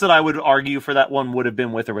 the most that I would argue for that one would have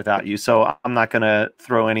been With or Without You, so I'm not going to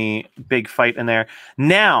throw any big fight in there.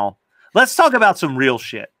 Now, let's talk about some real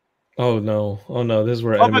shit. Oh no! This is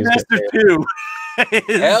where Puppet Master 2.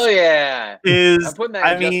 Hell yeah! I'm putting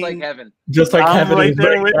that just like heaven. Just like heaven. Right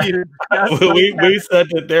there with you. We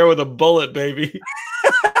sent it there with a bullet, baby.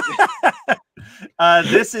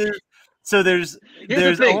 This is so. There's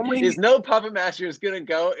the thing, only is no Puppet Master is gonna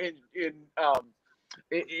go in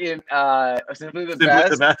Simply the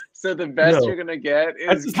Best. So the best you're gonna get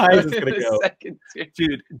is as high as it's gonna go. Second tier.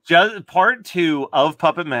 Dude, just Part 2 of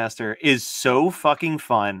Puppet Master is so fucking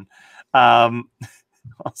fun. One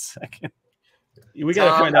second. We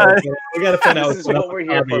gotta find out. We gotta find out. This is what we're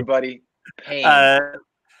here for, buddy. Pain.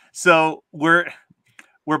 So we're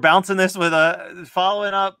bouncing this with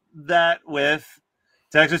following up that with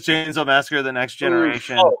Texas Chainsaw Massacre: The Next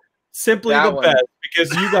Generation. Oh, simply the best,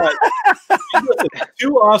 because you got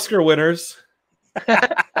 2 Oscar winners.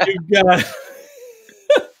 You got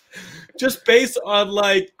just based on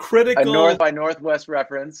like critical a North by Northwest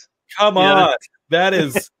reference. Come on, that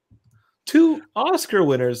is 2 Oscar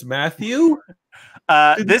winners, Matthew.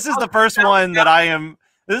 This is the first one that I am.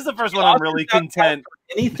 This is the first one I'm really content.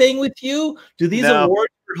 Anything with you? Do these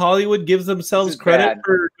awards for Hollywood gives themselves credit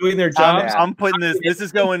for doing their jobs? I'm putting this. This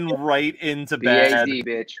is going right into bad.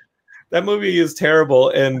 bitch. That movie is terrible.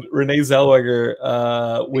 And Renee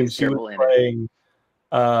Zellweger, when she was playing,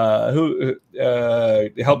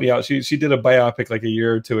 help me out. She did a biopic like a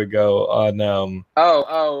year or 2 ago on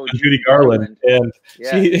Judy Garland, and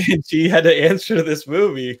she had to answer to this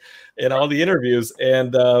movie in all the interviews.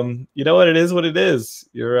 And you know what? It is what it is.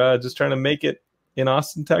 You're just trying to make it in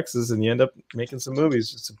Austin, Texas, and you end up making some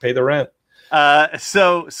movies just to pay the rent.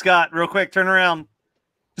 So Scott, real quick, turn around.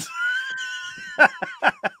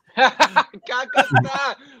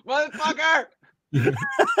 Motherfucker!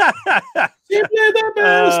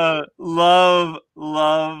 Love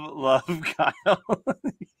Kyle.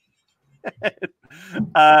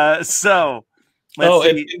 So let's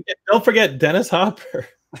see. And don't forget Dennis Hopper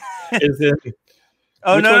is in.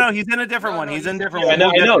 Oh no, he's in a different one. He's in a different one. I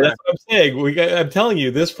know. That's what I'm saying. I'm telling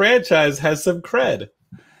you, this franchise has some cred.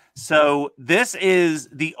 So this is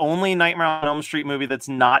the only Nightmare on Elm Street movie that's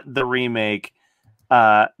not the remake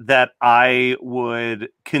that I would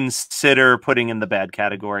consider putting in the bad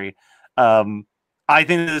category. I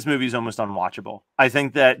think that this movie is almost unwatchable. I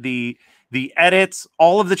think that the edits,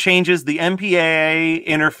 all of the changes, the MPAA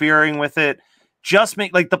interfering with it, just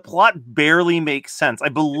make like the plot barely makes sense. I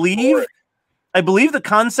believe the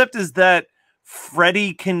concept is that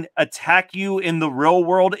Freddy can attack you in the real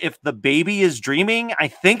world if the baby is dreaming. I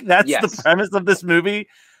think that's the premise of this movie.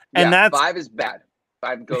 And that's 5 is bad.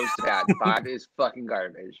 5 goes to bad. 5 is fucking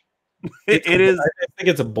garbage. It is. I think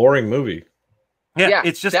it's a boring movie. Yeah,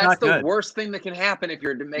 it's just that's not good. The worst thing that can happen if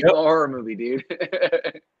you're making a horror movie, dude.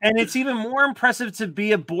 And it's even more impressive to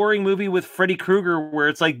be a boring movie with Freddy Krueger, where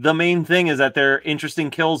it's like the main thing is that they're interesting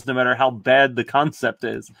kills, no matter how bad the concept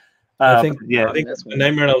is. I think the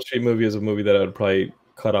Nightmare on Elm Street movie is a movie that I would probably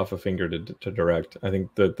cut off a finger to direct. I think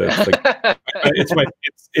that's like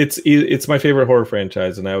it's my favorite horror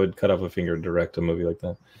franchise, and I would cut off a finger to direct a movie like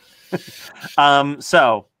that.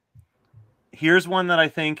 So here's one that I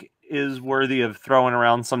think is worthy of throwing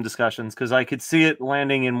around some discussions, because I could see it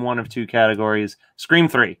landing in one of 2 categories. Scream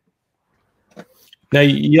 3. Now,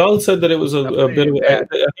 y'all said that it was a bit of. I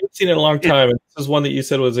haven't seen it in a long time. And this is one that you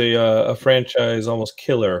said was a franchise almost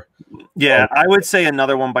killer. Yeah, I would say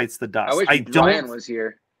Another One Bites the Dust. I wish Brian was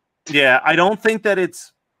here. Yeah, I don't think that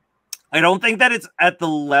it's at the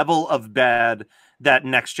level of bad that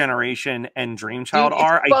Next Generation and Dream Child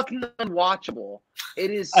are. It's fucking unwatchable.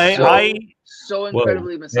 It is so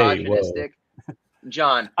incredibly misogynistic.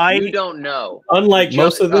 John, you don't know. Unlike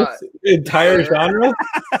most of this entire genre.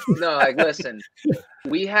 No, like listen,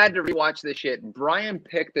 we had to rewatch this shit. Brian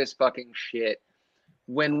picked this fucking shit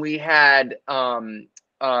when we had oh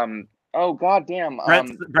goddamn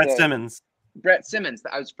Brett Simmons. Brett Simmons.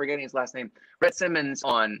 I was forgetting his last name. Brett Simmons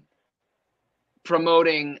on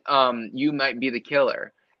promoting You Might Be the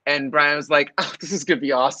Killer. And Brian was like, oh, this is gonna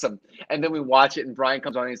be awesome. And then we watch it and Brian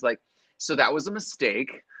comes on and he's like, so that was a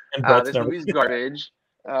mistake. This movie's garbage.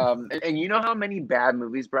 And you know how many bad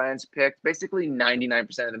movies Brian's picked? Basically 99%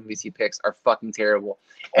 of the movies he picks are fucking terrible.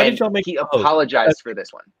 And he apologized for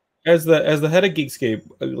this one. As the head of Geekscape,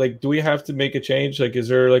 like, do we have to make a change? Like, is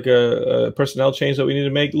there like a personnel change that we need to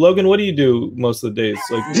make? Logan, what do you do most of the days?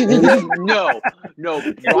 Like, no.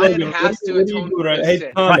 Brian has to atone for his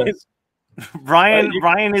sin.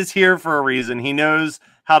 Brian is here for a reason. He knows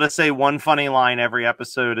how to say one funny line every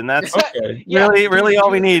episode, and that's really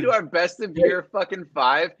all we need. Do our best of year fucking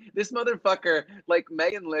 5. This motherfucker, like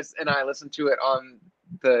Megan and I listened to it on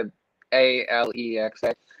the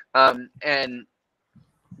Alexa, and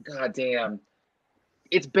goddamn,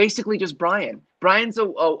 it's basically just Brian. Brian's a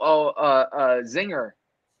zinger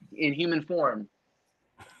in human form.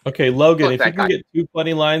 Okay, Logan, if you can get 2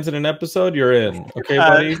 funny lines in an episode, you're in. Okay,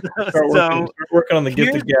 buddy? Start working on the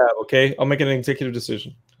gift of gab, okay? I'll make an executive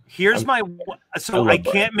decision. Here's I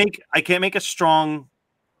can't make a strong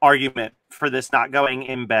argument for this not going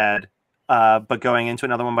in bad, but going into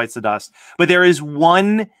Another One Bites the Dust. But there is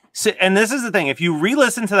one, and this is the thing, if you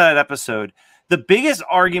re-listen to that episode, the biggest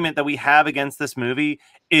argument that we have against this movie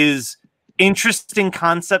is interesting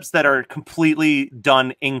concepts that are completely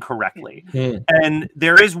done incorrectly. And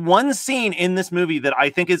there is one scene in this movie that I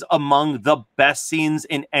think is among the best scenes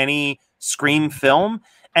in any Scream film,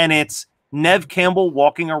 and it's Neve Campbell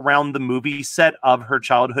walking around the movie set of her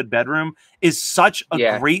childhood bedroom is such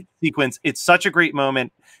a great sequence. It's such a great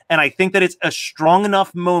moment, and I think that it's a strong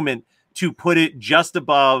enough moment to put it just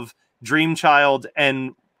above Dream Child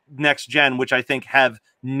and Next Gen, which I think have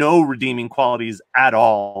no redeeming qualities at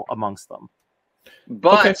all amongst them.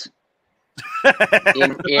 But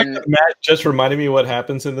Matt just reminded me what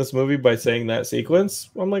happens in this movie by saying that sequence.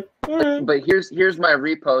 I'm like, all right. But here's my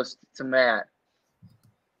repost to Matt.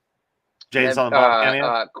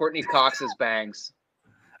 Courtney Cox's bangs.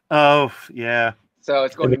 Oh yeah. So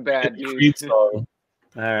it's going bad, dude. Creed song.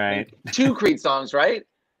 All right. 2 Creed songs, right?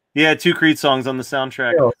 Yeah, 2 Creed songs on the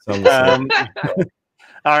soundtrack.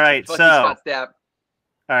 All right,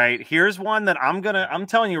 all right, here's one that I'm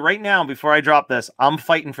telling you right now before I drop this, I'm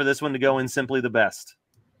fighting for this one to go in Simply the Best.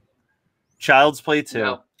 Child's Play 2.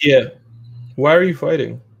 No. Yeah. Why are you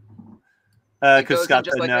fighting? Because Scott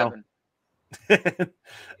said no.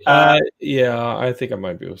 Yeah, I think I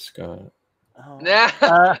might be with Scott.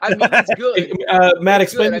 I mean, it's good. Matt,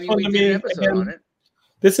 explain this one to me again.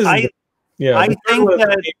 This is I think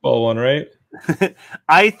that paintball one, right?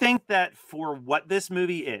 I think that for what this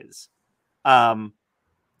movie is,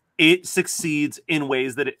 it succeeds in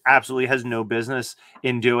ways that it absolutely has no business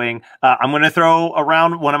in doing. I'm going to throw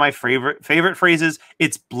around one of my favorite phrases.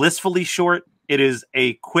 It's blissfully short. It is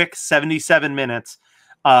a quick 77 minutes,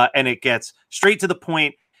 and it gets straight to the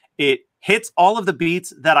point. It hits all of the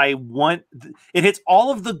beats that I want. It hits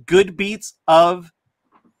all of the good beats of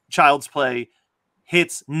Child's Play,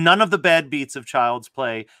 hits none of the bad beats of Child's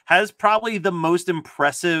Play, has probably the most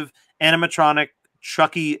impressive animatronic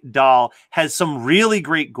Chucky doll, has some really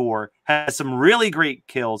great gore, has some really great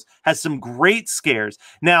kills, has some great scares.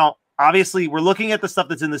 Now, obviously, we're looking at the stuff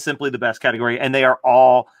that's in the Simply the Best category, and they are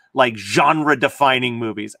all like genre-defining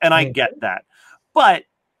movies, and I get that. But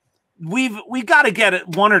we got to get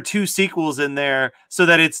 1 or 2 sequels in there so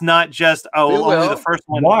that it's not just only the first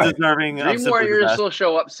one deserving. Dream Warriors will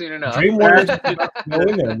show up soon enough. Dream Warriors go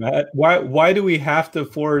in there, Matt. Why do we have to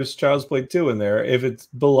force Child's Play 2 in there if it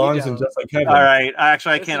belongs in Just Like Heaven? All right,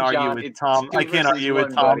 actually, I can't argue with Tom. I can't argue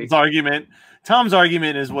with Tom's argument. Tom's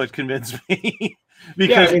argument is what convinced me.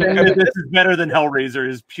 Because this is better than Hellraiser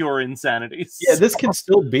is pure insanity. Yeah, this can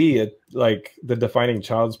still be the defining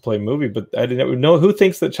Child's Play movie, but I didn't know who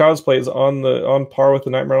thinks that Child's Play is on par with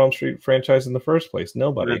the Nightmare on Elm Street franchise in the first place.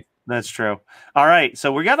 Nobody. That's true. All right,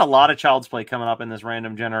 so we got a lot of Child's Play coming up in this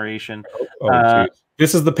random generation.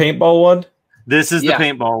 This is the paintball one. This is the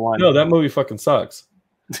paintball one. No, that movie fucking sucks.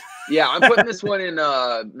 Yeah, I'm putting this one in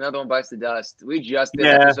Another One Bites the Dust. We just did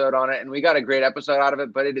an episode on it, and we got a great episode out of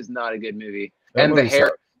it, but it is not a good movie. And the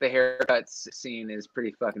haircut scene is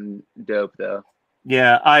pretty fucking dope, though.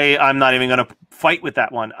 Yeah, I'm not even going to fight with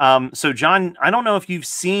that one. So, John, I don't know if you've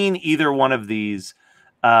seen either one of these.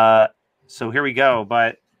 So here we go.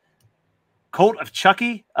 But Cult of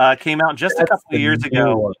Chucky came out just a couple of years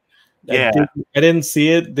ago. Yeah, I didn't see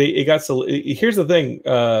it. It got so. Here's the thing,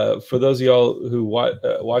 for those of y'all who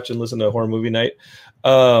watch and listen to Horror Movie Night,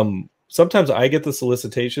 sometimes I get the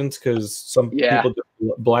solicitations because some people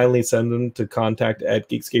just blindly send them to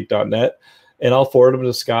contact@geekscape.net, and I'll forward them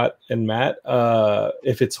to Scott and Matt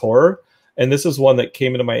if it's horror. And this is one that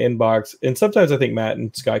came into my inbox, and sometimes I think Matt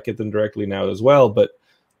and Scott get them directly now as well. But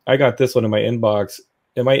I got this one in my inbox.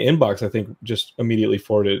 In my inbox, I think just immediately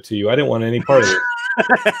forwarded it to you. I didn't want any part of it.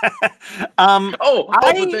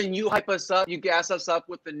 But then you hype us up, you gas us up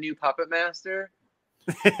with the new Puppet Master.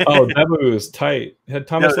 Oh, that movie was tight. It had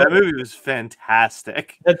Thomas. That movie was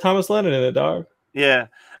fantastic. It had Thomas Lennon in it, dog. Yeah.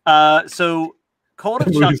 So Cult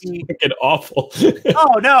of Chucky, fucking awful.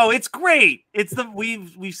 Oh no, it's great. It's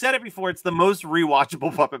we've said it before. It's the most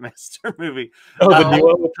rewatchable Puppet Master movie. Oh,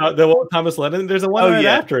 the one with Thomas Lennon. There's a one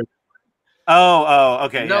after it. Oh,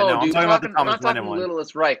 okay. No, yeah, no, dude, I'm talking about the we're Thomas not talking Lennon one.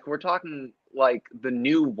 Littlest Reich. We're talking like the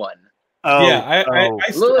new one. Oh, yeah.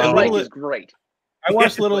 Littlest Reich is great. I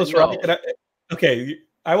watched Littlest Reich.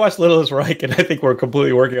 I watched Littlest Reich, and I think we're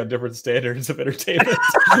completely working on different standards of entertainment.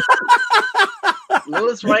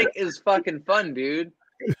 Littlest Reich is fucking fun, dude.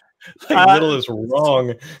 Little is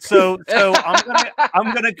wrong. So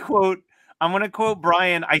I'm gonna quote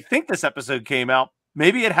Brian. I think this episode came out.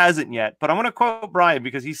 Maybe it hasn't yet, but I'm gonna quote Brian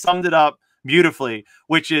because he summed it up beautifully,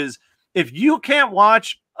 which is, if you can't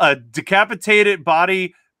watch a decapitated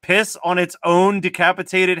body piss on its own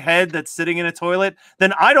decapitated head that's sitting in a toilet,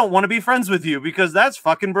 then I don't want to be friends with you, because that's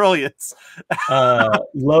fucking brilliance.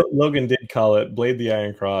 Logan did call it Blade the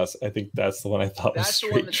Iron Cross. I think that's the one I thought was straight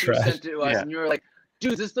the one that trash. you sent to us, and you were like,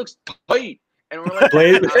 dude, this looks tight. And we're like,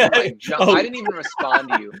 I didn't even respond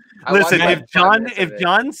to you. Listen, if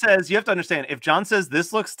John says, you have to understand, if John says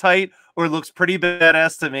this looks tight or looks pretty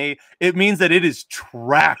badass to me, it means that it is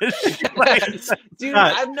trash. Dude,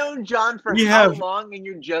 I've known John for how long, and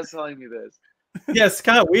you're just telling me this? Yeah,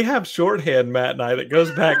 Scott, we have shorthand, Matt and I, that goes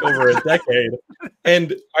back over a decade.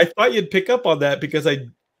 And I thought you'd pick up on that because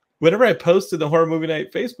whenever I posted the Horror Movie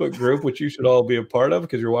Night Facebook group, which you should all be a part of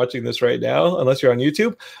because you're watching this right now, unless you're on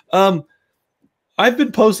YouTube, I've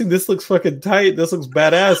been posting "this looks fucking tight, this looks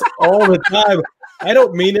badass" all the time. I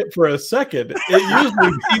don't mean it for a second. It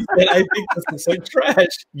usually means that I think this is like trash.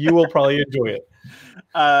 You will probably enjoy it.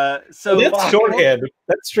 So that's shorthand.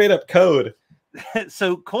 That's straight up code.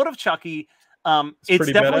 So Cult of Chucky,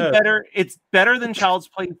 it's definitely badass. Better. It's better than Child's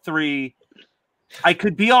Play 3. I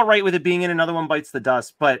could be all right with it being in Another One Bites the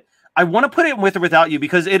Dust, but I want to put it with or without you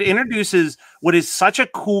because it introduces what is such a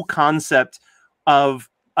cool concept of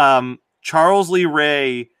Charles Lee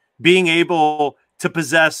Ray being able to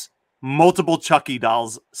possess multiple Chucky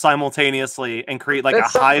dolls simultaneously and create like a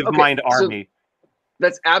hive mind army.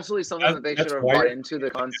 That's absolutely something that they should have brought into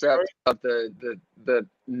the concept of the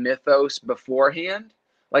mythos beforehand.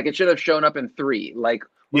 Like, it should have shown up in 3. Like,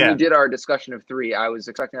 when we did our discussion of 3, I was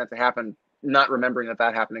expecting that to happen, not remembering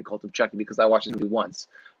that happened in Cult of Chucky because I watched this movie once.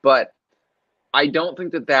 But I don't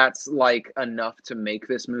think that that's like enough to make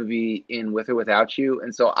this movie in With or Without You.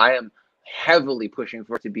 And so I am heavily pushing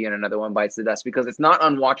for it to be in Another One Bites the Dust because it's not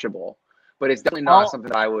unwatchable, but it's definitely not something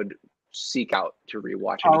that I would seek out to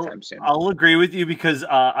rewatch anytime soon. I'll agree with you because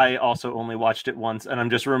I also only watched it once, and I'm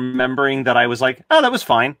just remembering that I was like, oh, that was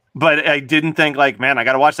fine, but I didn't think like, man, I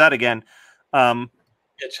got to watch that again.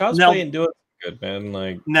 Child's Play and do it good, man.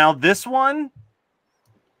 Like, now this one,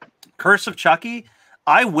 Curse of Chucky,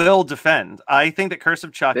 I will defend. I think that Curse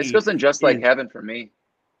of Chucky, this wasn't just like heaven for me.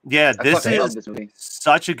 Yeah, this is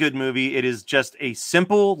such a good movie. It is just a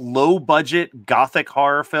simple, low-budget gothic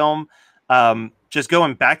horror film. Just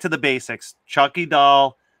going back to the basics. Chucky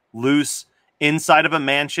doll, loose, inside of a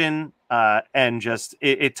mansion, and just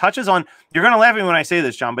it touches on, you're going to laugh at me when I say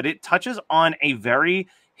this, John, but it touches on a very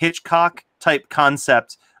Hitchcock-type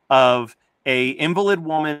concept of a invalid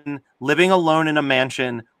woman living alone in a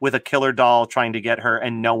mansion with a killer doll trying to get her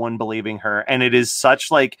and no one believing her. And it is such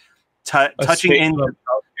like touching in the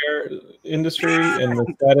healthcare industry and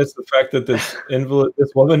the status, the fact that this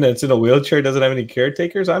woman that's in a wheelchair doesn't have any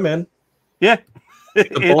caretakers. I'm in. Yeah.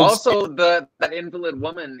 Also, that invalid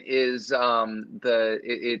woman is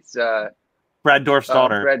it's Brad Dourif's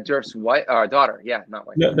daughter. Brad Dourif's daughter. Yeah, not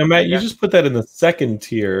wife. No, Matt, you just put that in the second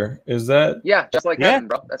tier. Is that? Yeah, just like heaven,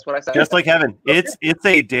 bro. That's what I said. Just like heaven. Okay. It's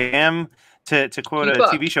a damn. To quote a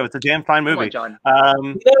TV show, it's a damn fine movie. Come on,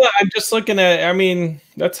 John. No, I'm just looking at. I mean,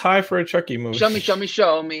 that's high for a Chucky movie.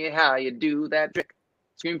 Show me how you do that trick.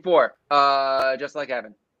 Scream 4. Just like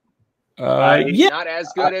heaven. Not as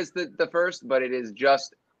good as the first, but it is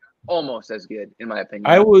just almost as good in my opinion.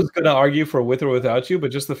 I was gonna argue for With or Without You,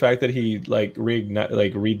 but just the fact that he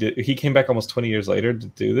redid, he came back almost 20 years later to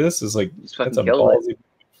do this is like that's a ballsy.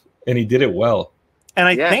 and he did it well. And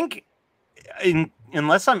I think,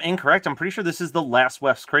 unless I'm incorrect, I'm pretty sure this is the last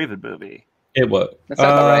Wes Craven movie. It was. That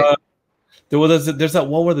sounds right. There's that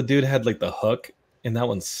one where the dude had like the hook, and that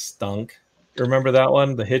one stunk. Remember that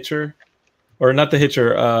one, The Hitcher, or not The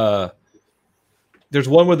Hitcher? There's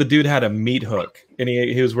one where the dude had a meat hook, and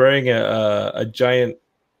he was wearing a giant.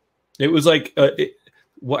 It was like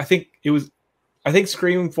I think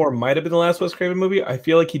Scream 4 might have been the last Wes Craven movie. I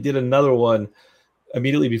feel like he did another one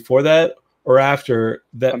immediately before that or after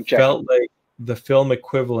that felt like the film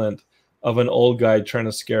equivalent of an old guy trying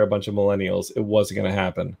to scare a bunch of millennials. It wasn't going to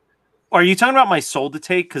happen. Are you talking about My Soul to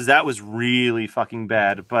Take? Because that was really fucking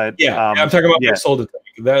bad. But yeah, I'm talking about My Soul to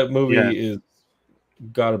Take. That movie is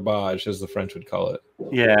garbage, as the French would call it.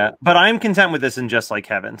 Yeah, but I'm content with this in Just Like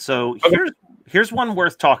Heaven. So here's one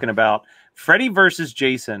worth talking about: Freddy versus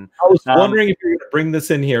Jason. I was wondering if you're going to bring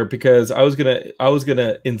this in here because I was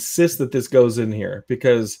gonna insist that this goes in here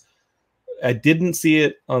because I didn't see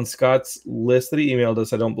it on Scott's list that he emailed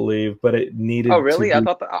us. I don't believe, but it needed. Oh, really? I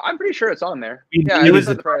thought I'm pretty sure it's on there. Yeah, it was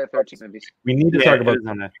on the Friday the 13th movies. We need to talk about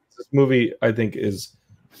this movie. I think is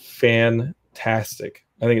fantastic.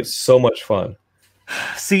 I think it's so much fun.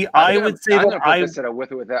 See, I would say I'm going to put this at a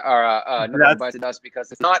with Another Bites the Dust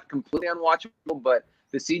because it's not completely unwatchable, but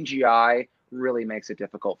the CGI really makes it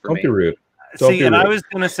difficult for me. Don't be rude. I was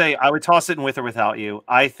going to say I would toss it in With or Without You.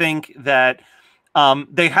 I think that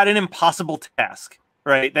they had an impossible task,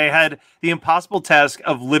 right? They had the impossible task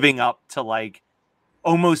of living up to like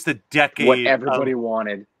almost a decade. What everybody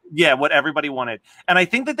wanted. Yeah, what everybody wanted. And I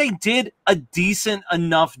think that they did a decent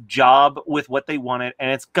enough job with what they wanted,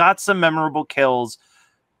 and it's got some memorable kills,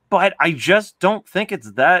 but I just don't think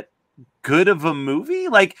it's that good of a movie.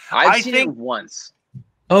 Like I've seen it once.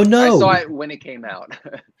 Oh no. I saw it when it came out.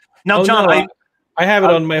 Now, John, no. I have it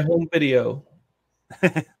on my home video.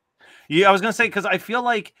 Yeah, I was gonna say because I feel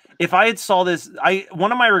like if I had saw this,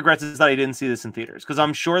 one of my regrets is that I didn't see this in theaters because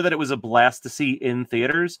I'm sure that it was a blast to see in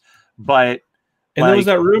theaters, but and there was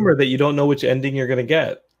that rumor that you don't know which ending you're gonna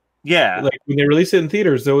get. Yeah, like when they released it in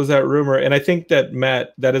theaters, there was that rumor, and I think that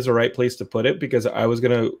Matt, that is the right place to put it because I was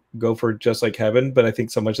gonna go for Just Like Heaven, but I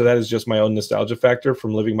think so much of that is just my own nostalgia factor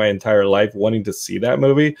from living my entire life wanting to see that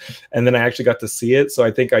movie, and then I actually got to see it, so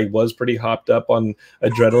I think I was pretty hopped up on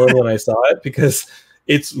adrenaline when I saw it because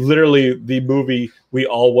it's literally the movie we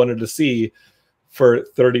all wanted to see for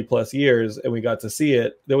 30 plus years, and we got to see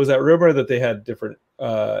it. There was that rumor that they had different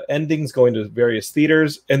endings going to various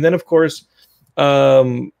theaters, and then of course,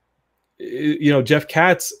 Jeff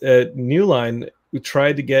Katz at New Line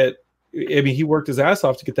tried to get. I mean, he worked his ass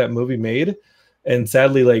off to get that movie made, and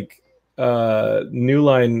sadly, like New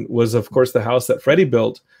Line was, of course, the house that Freddie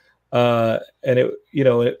built, and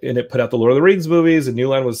it put out the Lord of the Rings movies, and New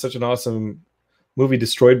Line was such an awesome movie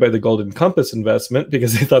destroyed by the Golden Compass investment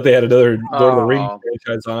because they thought they had another Lord of the Rings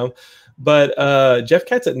franchise on them. But Jeff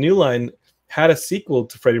Katz at New Line had a sequel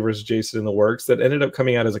to Freddy vs. Jason in the works that ended up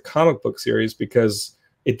coming out as a comic book series because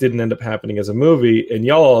it didn't end up happening as a movie. And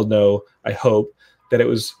y'all all know, I hope, that it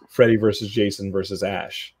was Freddy vs. Jason versus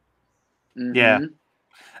Ash. Mm-hmm. Yeah.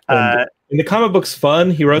 And the comic book's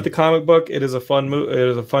fun. He wrote the comic book. It is a fun it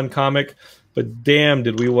is a fun comic. But damn,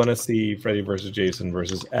 did we want to see Freddy vs. Jason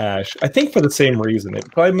versus Ash? I think for the same reason.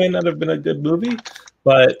 It probably might not have been a good movie,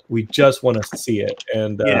 but we just want to see it.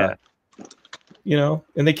 And and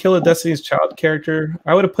they kill a Destiny's Child character.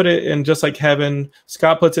 I would have put it in Just Like Heaven.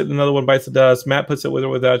 Scott puts it in Another One Bites the Dust. Matt puts it With or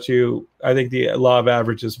Without You. I think the law of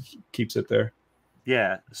averages keeps it there.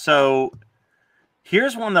 Yeah. So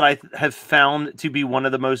here's one that I have found to be one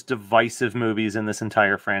of the most divisive movies in this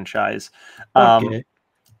entire franchise. Okay.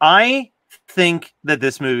 I think that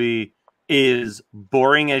this movie is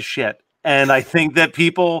boring as shit. And I think that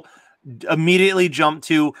people immediately jump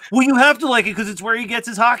to, well, you have to like it because it's where he gets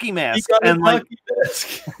his hockey mask. And like,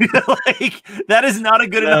 like that is not a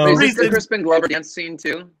good enough reason. Is it the Crispin Glover dance scene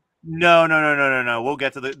too? No. We'll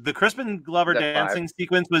get to the Crispin Glover dancing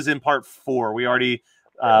sequence was in part 4. We already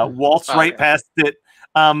waltzed right past it.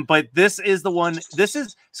 But this is the one. This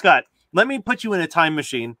is Scott. Let me put you in a time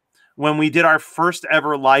machine. When we did our first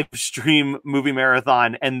ever live stream movie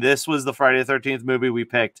marathon, and this was the Friday the 13th movie we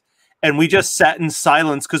picked, and we just sat in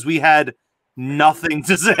silence because we had nothing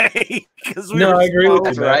to say. I agree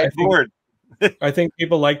with you. Right bored. I think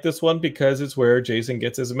people like this one because it's where Jason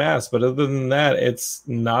gets his mask, but other than that, it's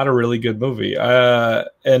not a really good movie.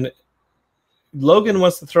 And Logan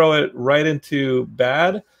wants to throw it right into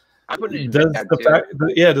bad. I put it in does bad the too. fact,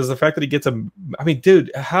 does the fact that he gets a? I mean, dude,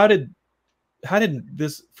 how did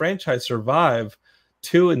this franchise survive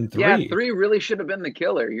 2 and 3? Yeah, 3 really should have been the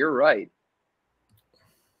killer. You're right.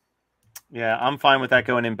 Yeah, I'm fine with that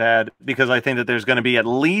going in bad because I think that there's going to be at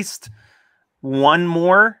least one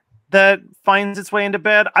more that finds its way into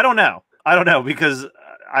bad. I don't know because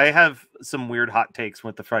I have some weird hot takes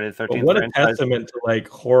with the Friday the 13th What franchise. A testament to like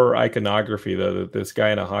horror iconography, though, that this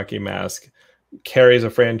guy in a hockey mask carries a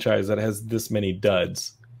franchise that has this many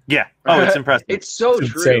duds. Yeah. Oh, it's impressive. It's so it's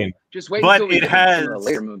true. Insane. Just wait but until we it get has some of the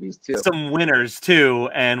later movies too. Some winners too,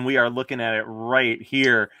 and we are looking at it right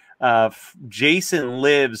here. Jason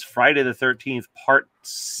Lives, Friday the 13th, Part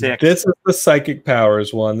 6. This is the Psychic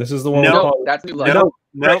Powers one. This is the one. No, that's New Life.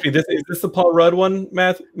 No. Is this the Paul Rudd one,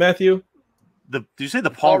 Matthew? Do you say the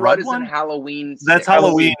Paul Rudd one? Is in Halloween. That's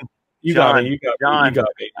Halloween. You got me.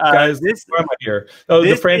 Guys, why am I here? Oh,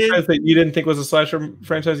 the franchise that you didn't think was a slasher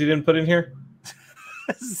franchise you didn't put in here?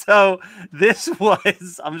 So this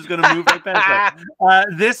was, I'm just going to move right past that.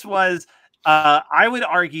 This was, I would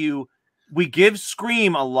argue, we give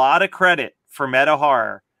Scream a lot of credit for meta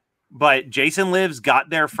horror, but Jason Lives got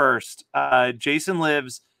there first. Jason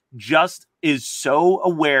Lives just is so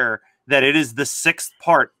aware that it is the 6th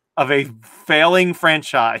part of a failing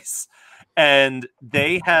franchise, and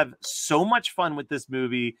they have so much fun with this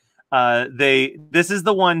movie. This is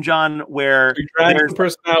the one, John, where you drag the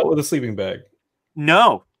person out with a sleeping bag.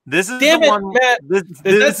 No, this is Damn the it, one. Matt.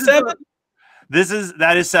 Is that 7?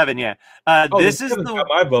 That is 7. Yeah. This is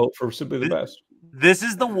my vote for simply the best. This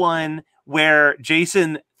is the one where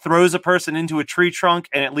Jason throws a person into a tree trunk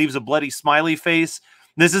and it leaves a bloody smiley face.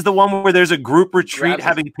 This is the one where there's a group retreat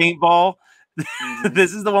having paintball.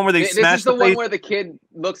 This is the one where they smash. This is the one where the kid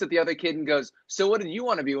looks at the other kid and goes, "So what do you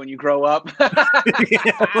want to be when you grow up?"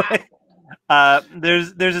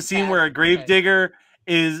 There's a scene where a gravedigger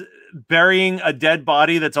is burying a dead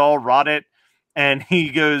body that's all rotted, and he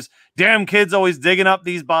goes, "Damn, kids always digging up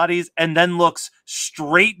these bodies," and then looks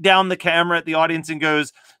straight down the camera at the audience and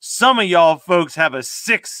goes, "Some of y'all folks have a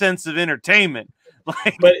sixth sense of entertainment."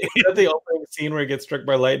 Like, but is that the opening scene where he gets struck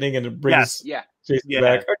by lightning and it brings Jason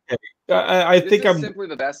back? Okay. I think I'm simply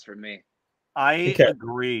the best for me. I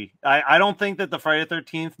agree. I don't think that the Friday the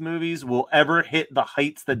 13th movies will ever hit the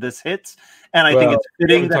heights that this hits, and I think it's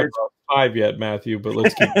fitting that it's 5 yet, Matthew. But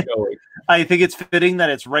let's keep going. I think it's fitting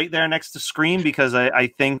that it's right there next to Scream because I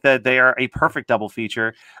think that they are a perfect double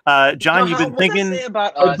feature. John, you've been thinking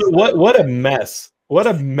about us? What a mess. What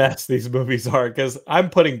a mess these movies are, because I'm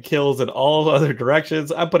putting kills in all other directions.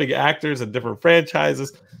 I'm putting actors in different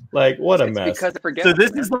franchises. Like, what a mess. So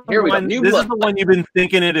this is the one. This is the one you've been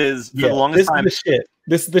thinking it is for the longest time. This is the shit.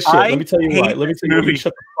 This is the shit. Let me tell you why. Let me tell you. You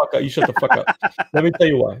shut the fuck up. You shut the fuck up. Let me tell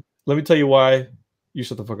you why. Let me tell you why. You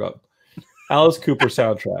shut the fuck up. Alice Cooper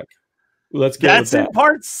soundtrack. Let's get That's in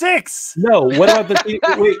part 6. No. What about the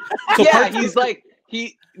wait? So yeah, he's like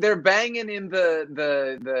they're banging in the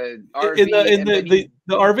RV in the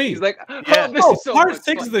RV. He's like, yeah. This is so part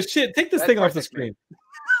 6 is the shit. Take this thing off the screen.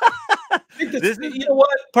 You know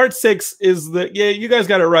what? Part 6 is you guys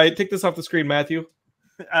got it right. Take this off the screen, Matthew.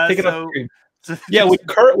 Take it off the screen. Yeah,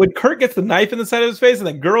 when Kurt gets the knife in the side of his face and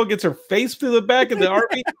the girl gets her face through the back of the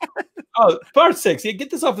RV. Oh, part 6. Yeah, get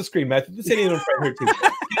this off the screen, Matthew. This ain't even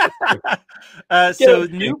so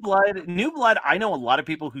New Blood. I know a lot of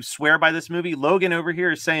people who swear by this movie. Logan over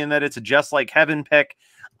here is saying that it's a Just Like Heaven pick.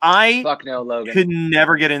 Fuck no, Logan. Could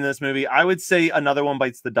never get in this movie. I would say Another One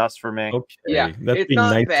Bites the Dust for me. Okay. Yeah, that's it's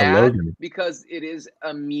not bad because it is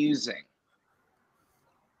amusing.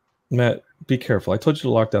 Matt, be careful. I told you to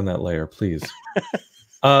lock down that layer, please.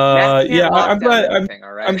 Yeah, I'm glad.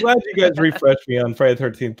 I'm glad you guys refreshed me on Friday the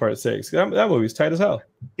 13th Part 6. That movie's tight as hell.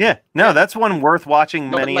 Yeah, no, that's one worth watching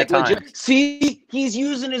many a time. See, he's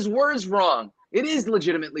using his words wrong. It is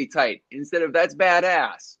legitimately tight instead of that's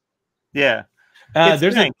badass. Yeah.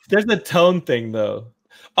 There's a tone thing though.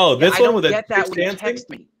 Oh, this one with that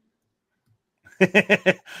dancing.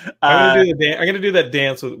 I'm gonna do that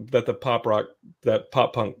dance that the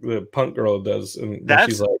punk girl does, and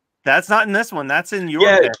she's like, "That's not in this one. That's in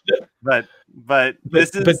your but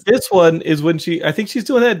this one is when I think she's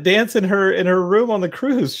doing that dance in her room on the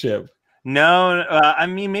cruise ship. No, I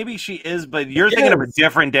mean maybe she is, but you're thinking of a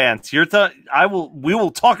different dance. We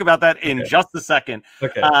will talk about that in just a second.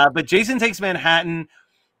 Okay. But Jason Takes Manhattan.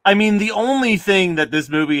 I mean, the only thing that this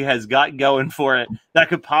movie has got going for it that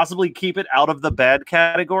could possibly keep it out of the bad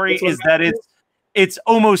category is that it's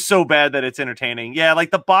almost so bad that it's entertaining. Yeah, like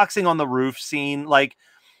the boxing on the roof scene. Like,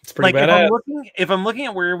 it's pretty badass. If I'm looking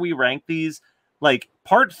at where we rank these, like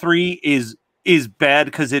part 3 is bad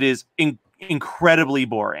because it is incredibly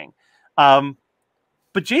boring.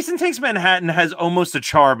 But Jason Takes Manhattan has almost a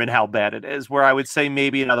charm in how bad it is, where I would say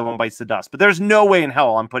maybe Another One Bites the Dust. But there's no way in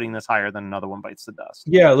hell I'm putting this higher than Another One Bites the Dust.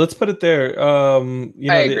 Yeah, let's put it there. I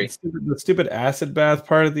agree. The stupid acid bath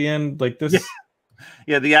part at the end, like this.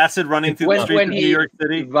 Yeah, the acid running through the streets of New York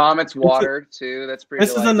City. Vomits water too. That's pretty.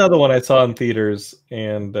 This is another one I saw in theaters,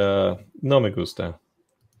 and no me gusta.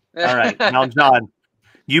 All right, now John,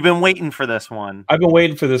 you've been waiting for this one. I've been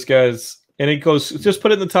waiting for this, guys. And it goes, just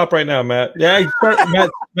put it in the top right now, Matt. Yeah,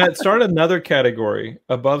 Matt, start another category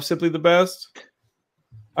above Simply the Best.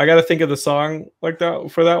 I got to think of the song like that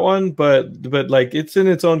for that one, but like it's in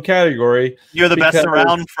its own category. You're the best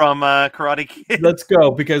around from Karate Kid. Let's go,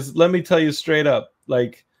 because let me tell you straight up,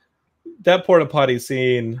 like that porta potty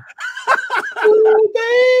scene.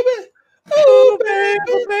 Oh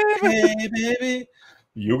baby, hey baby,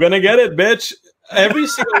 you gonna get it, bitch. Every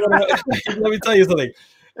single one. Let me tell you something.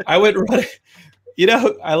 I went running. You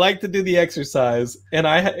know, I like to do the exercise,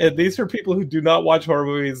 and these are people who do not watch horror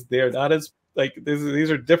movies. They're not as like these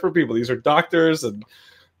are different people. These are doctors and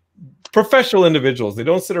professional individuals. They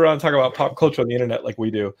don't sit around and talk about pop culture on the internet like we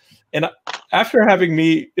do. And after having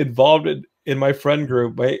me involved in my friend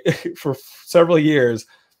group for several years,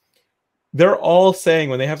 they're all saying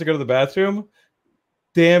when they have to go to the bathroom,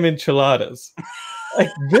 "Damn enchiladas." Like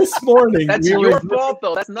this morning, that's your fault,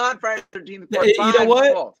 though. That's not Friday the 13th. You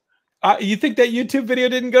know what? You think that YouTube video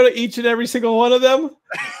didn't go to each and every single one of them?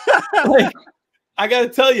 Like, I got to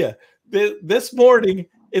tell you, this morning,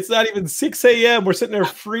 it's not even 6 a.m. We're sitting there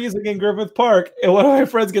freezing in Griffith Park, and one of my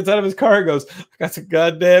friends gets out of his car and goes, "I got some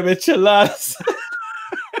goddamn enchiladas."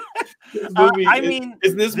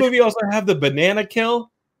 Does this movie also have the banana kill?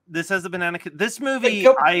 This has the banana kill. This movie,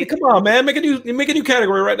 come on, man, make a new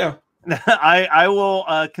category right now. I will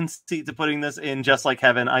concede to putting this in Just Like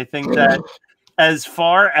Heaven. I think that as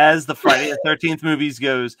far as the Friday the 13th movies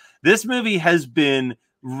goes, this movie has been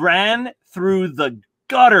ran through the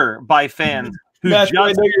gutter by fans. Matt,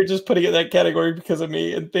 I know you're just putting it in that category because of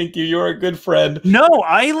me, and thank you. You're a good friend. No,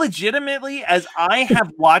 I legitimately, as I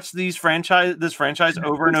have watched this franchise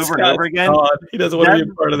over and over and over again. He doesn't want to be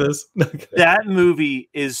a part of this. That movie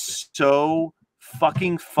is so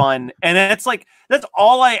fucking fun, and it's like that's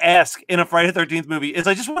all I ask in a Friday the 13th movie is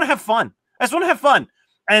I just want to have fun. I just want to have fun,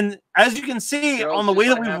 and as you can see on the way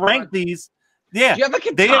that we've ranked these, yeah, do you have a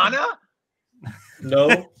katana?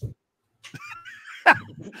 No.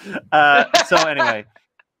 So anyway,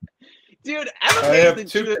 dude, I have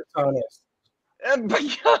two katanas. Oh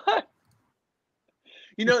my God.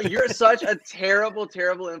 You know, you're such a terrible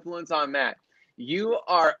influence on Matt. You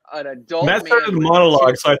are an adult man. Matt started a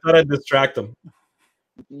monologue, so I thought I'd distract him.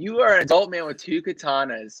 You are an adult man with two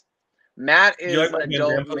katanas. Matt is an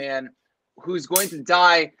adult man who's going to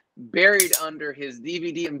die buried under his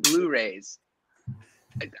DVD and Blu-rays.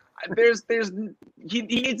 He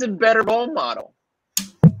needs a better role model.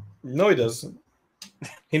 No, he doesn't.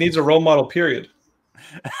 He needs a role model, period.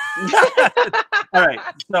 All right.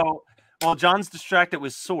 So while John's distracted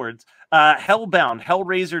with swords, Hellbound,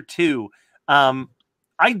 Hellraiser 2.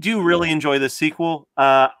 I do really enjoy this sequel.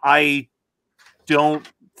 I don't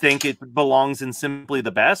think it belongs in Simply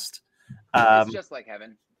the Best. It's Just Like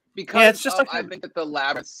Heaven. Because it's just I think that the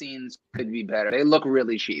labyrinth scenes could be better. They look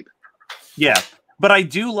really cheap. Yeah. But I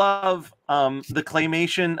do love the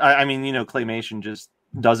claymation. I mean, you know, claymation just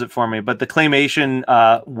does it for me. But the claymation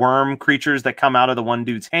worm creatures that come out of the one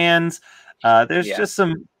dude's hands. There's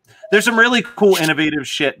some really cool, innovative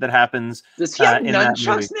shit that happens. Does he have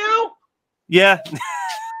nunchucks now? Yeah.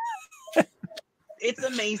 It's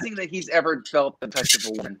amazing that he's ever felt the touch of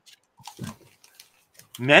a woman.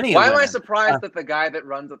 Many. Why am I surprised that the guy that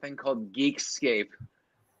runs a thing called Geekscape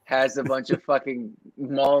has a bunch of fucking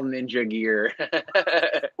mall ninja gear?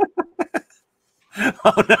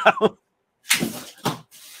 Oh no.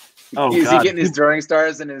 Oh, is he getting his throwing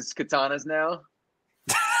stars and his katanas now?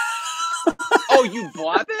 Oh, you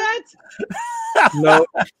bought that? No,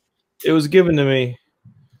 it was given to me.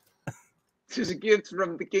 It's a gift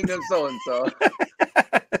from the king of so-and-so.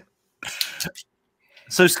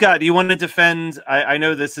 So, Scott, do you want to defend? I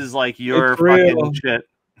know this is like your fucking shit.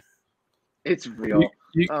 It's real.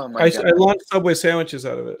 Oh my God. I launched Subway sandwiches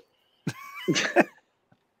out of it.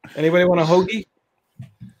 Anybody want a hoagie?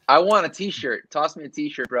 I want a t-shirt. Toss me a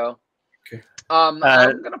t-shirt, bro. Okay. I'm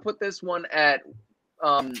going to put this one at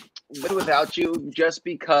With or Without You just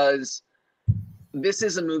because this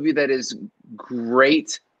is a movie that is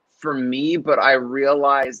great for me, but I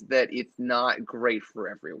realize that it's not great for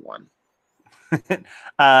everyone.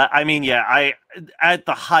 I mean, yeah, at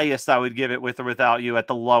the highest I would give it With or Without You. At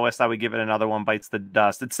the lowest I would give it Another One Bites the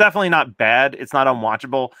Dust. It's definitely not bad. It's not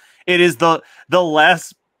unwatchable. It is the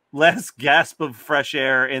less last gasp of fresh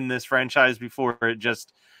air in this franchise before it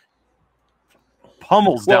just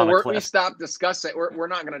pummels down a cliff. We stopped discussing. We're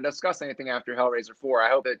not going to discuss anything after Hellraiser 4. I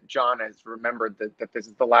hope that John has remembered that this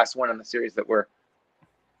is the last one in the series that we're.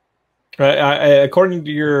 According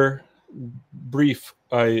to your brief,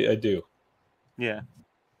 I do. Yeah.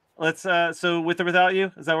 Let's. So with or without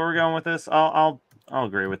you, is that where we're going with this? I'll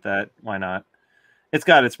agree with that. Why not? It's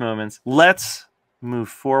got its moments. Let's move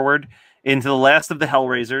forward into the last of the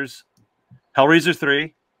Hellraisers, Hellraiser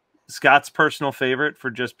 3. Scott's personal favorite for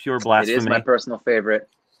just pure blasphemy. It is my personal favorite.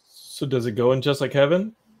 So does it go in Just Like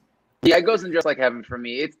Heaven? Yeah, it goes in Just Like Heaven for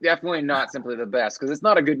me. It's definitely not simply the best because it's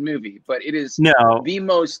not a good movie, but it is the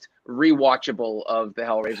most rewatchable of the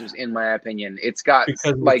Hellraisers, in my opinion. It's got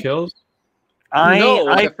because like of the kills.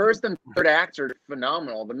 The first and third acts are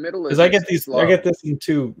phenomenal. The middle is I get this in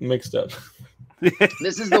two mixed up.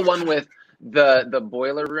 This is the one with the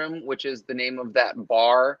boiler room, which is the name of that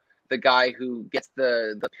bar. The guy who gets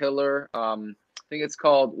the pillar, I think it's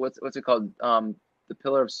called what's it called? The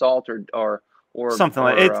Pillar of Salt or something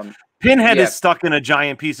like it. Pinhead is stuck in a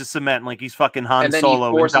giant piece of cement like he's fucking Han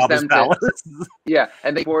Solo in Jabba's palace.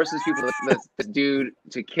 And they forces people this dude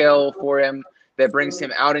to kill for him. That brings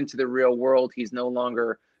him out into the real world. He's no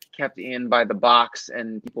longer kept in by the box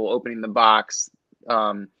and people opening the box.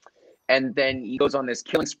 And then he goes on this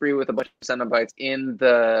killing spree with a bunch of Cenobites in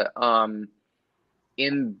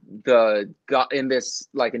this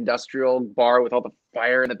like industrial bar with all the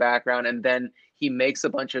fire in the background, and then he makes a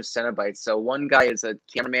bunch of Cenobites. So one guy is a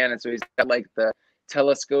cameraman, and so he's got like the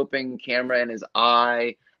telescoping camera in his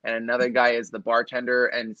eye, and another guy is the bartender,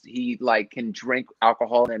 and he like can drink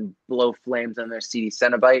alcohol and blow flames on their seedy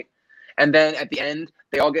Cenobite. And then at the end,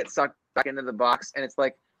 they all get sucked back into the box, and it's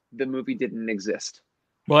like the movie didn't exist.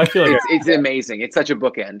 Well, I feel like it's amazing. It's such a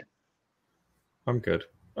bookend. I'm good.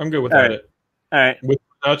 I'm good without it. All right.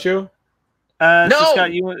 Without you? No. So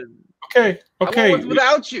Scott, Okay. I want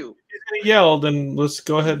without you. He's gonna yell. Then let's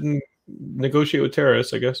go ahead and negotiate with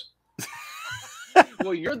terrorists, I guess.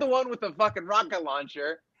 Well, you're the one with the fucking rocket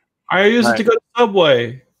launcher. I use it to go to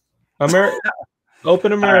Subway.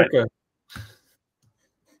 Open America.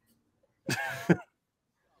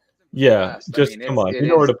 Yeah, just come on. You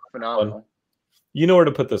know where to put this one. You know where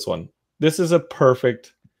to put this one. This is a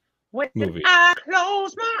perfect movie. I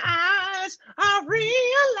close my eyes, I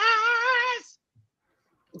realize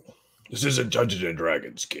this isn't Dungeons and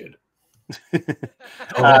Dragons, kid.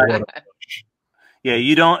 Yeah,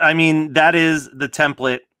 you don't. I mean, that is the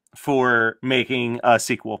template for making a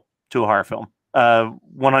sequel to a horror film.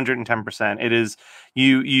 110%. It is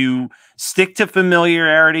you stick to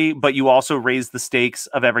familiarity, but you also raise the stakes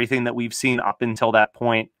of everything that we've seen up until that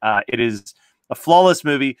point. It is a flawless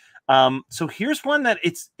movie. So here's one that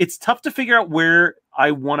it's tough to figure out where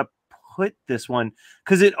I want to put this one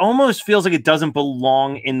because it almost feels like it doesn't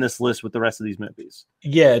belong in this list with the rest of these movies.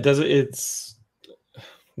 Yeah, it doesn't. It's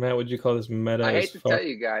Matt, would you call this meta? I hate to tell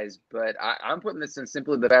you guys, but I'm putting this in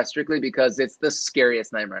simply the best strictly because it's the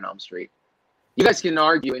scariest Nightmare on Elm Street. You guys can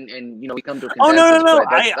argue and we come to a consensus. No. But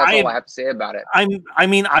that's all I have to say about it. I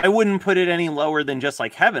mean, I wouldn't put it any lower than Just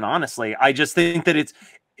Like Heaven, honestly. I just think that it's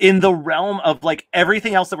in the realm of like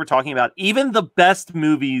everything else that we're talking about, even the best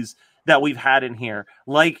movies that we've had in here,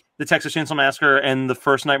 like the Texas Chainsaw Massacre and the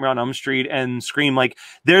first Nightmare on Elm Street and Scream. Like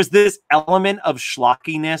there's this element of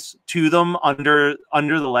schlockiness to them under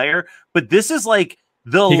the layer, but this is like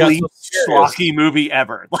the least schlocky movie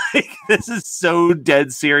ever. Like this is so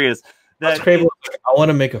dead serious. That's crazy. I want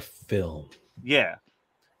to make a film. Yeah.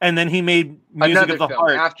 And then he made Music of the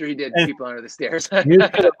Heart after he did People Under the Stairs.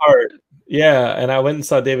 Music of the Heart. Yeah, and I went and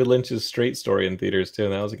saw David Lynch's Straight Story in theaters too,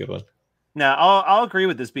 and that was a good one. Now, I'll agree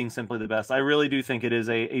with this being simply the best. I really do think it is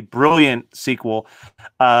a brilliant sequel.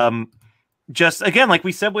 Just again, like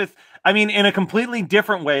we said with, I mean, in a completely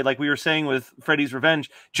different way, like we were saying with Freddy's Revenge,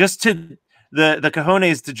 just to the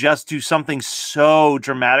cojones to just do something so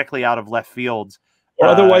dramatically out of left field. Or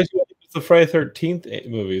otherwise, you the Friday 13th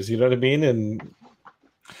movies, you know what I mean? And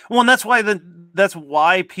that's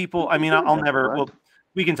why people. I mean, I'll never. Well,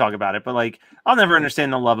 we can talk about it, but like, I'll never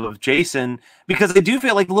understand the love of Jason because I do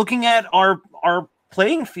feel like looking at our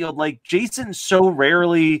playing field, like Jason so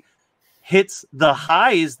rarely hits the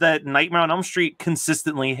highs that Nightmare on Elm Street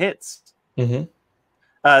consistently hits.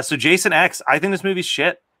 Mm-hmm. So Jason X, I think this movie's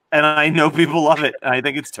shit. And I know people love it. I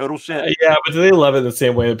think it's total shit. Yeah, but do they love it the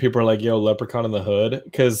same way that people are like, yo, Leprechaun in the Hood?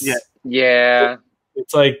 Because yeah,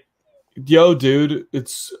 it's like, yo, dude,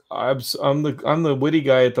 I'm the witty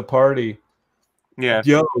guy at the party. Yeah.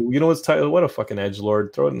 Yo, you know what's title? What a fucking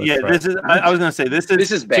edgelord. Throw it in the trash. This is I was gonna say this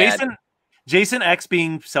is bad. Jason X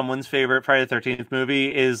being someone's favorite Friday the 13th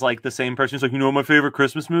movie is like the same person who's like, you know what my favorite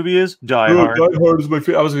Christmas movie is? Die Hard. Die Hard is my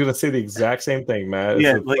favorite. I was going to say the exact same thing, Matt.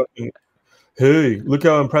 It's fucking, hey, look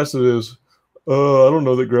how impressive it is. I don't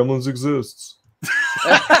know that Gremlins exists.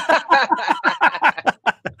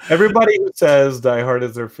 Everybody who says Die Hard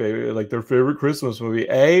is their favorite, like their favorite Christmas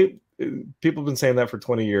movie, people have been saying that for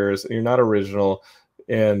 20 years. And you're not original,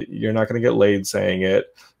 and you're not going to get laid saying it.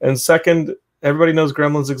 And second, everybody knows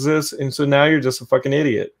Gremlins exists, and so now you're just a fucking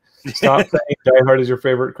idiot. Stop saying Die Hard is your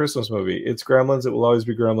favorite Christmas movie. It's Gremlins. It will always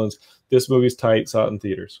be Gremlins. This movie's tight. Saw it in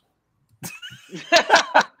theaters.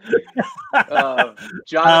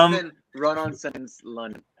 Jonathan, run on sentence,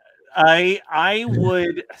 London. I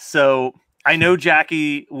would. So I know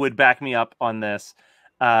Jackie would back me up on this,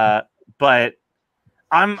 but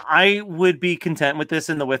I would be content with this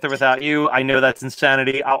in the With or Without You. I know that's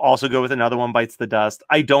insanity. I'll also go with Another One Bites the Dust.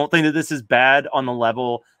 I don't think that this is bad on the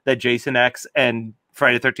level that Jason X and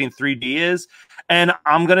Friday the 13th 3D is. And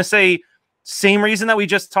I'm going to say, same reason that we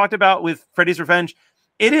just talked about with Freddy's Revenge.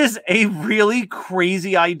 It is a really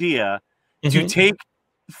crazy idea to take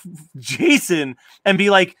Jason and be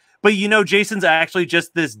like, but you know, Jason's actually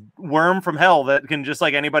just this worm from hell that can just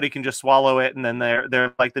like anybody can just swallow it, and then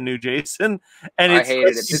they're like the new Jason. And I hated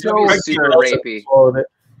it. This movie is super rapey.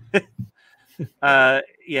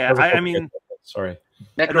 Yeah, I mean, sorry.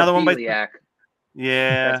 Another One Bites.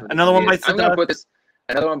 Yeah, Another One Bites the Dust. Put this.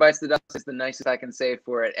 Another One Bites the Dust is the nicest I can say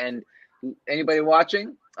for it. And anybody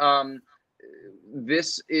watching,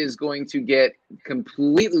 this is going to get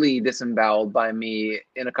completely disemboweled by me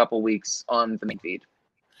in a couple weeks on the main feed.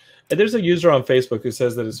 And there's a user on Facebook who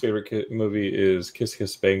says that his favorite movie is Kiss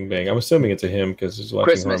Kiss Bang Bang. I'm assuming it's a him because he's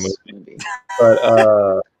watching Christmas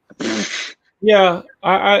horror movie. But yeah,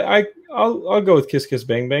 I'll go with Kiss Kiss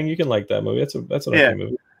Bang Bang. You can like that movie. That's an okay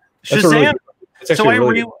movie. Shazam. So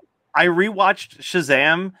I rewatched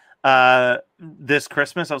Shazam this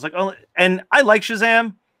Christmas. I was like, oh, and I like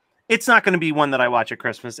Shazam. It's not going to be one that I watch at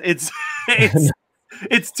Christmas. It's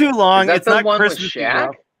too long. Is that it's the not one Christmas with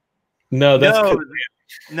Shaq? No, that's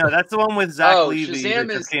no, that's the one with Zach Levy Shazam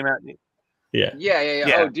that just came out. Yeah.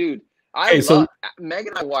 Oh, dude, Meg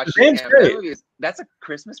and I watched Shazam. That's a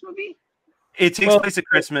Christmas movie. It takes place at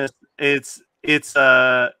Christmas. It's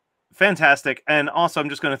fantastic. And also, I'm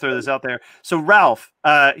just going to throw this out there. So, Ralph,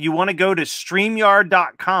 you want to go to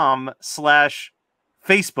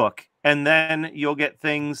StreamYard.com/Facebook, and then you'll get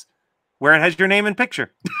things where it has your name and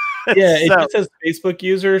picture. Yeah, it just says Facebook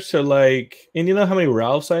user. So, like, and you know how many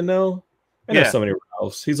Ralphs I know? I know so many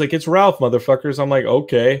Ralphs. He's like, it's Ralph, motherfuckers. I'm like,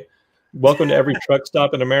 okay. Welcome to every truck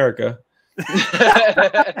stop in America.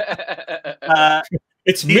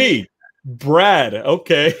 It's me, Brad.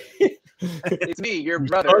 Okay. It's me, your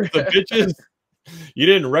brother. The bitches. You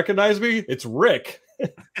didn't recognize me? It's Rick.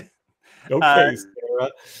 Okay,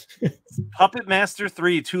 Sarah. Puppet Master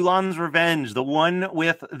 3, Toulon's Revenge, the one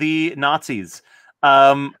with the Nazis.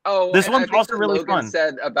 This one's also really Logan fun.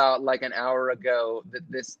 Said about like an hour ago that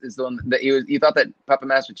this is the one that he thought that Puppet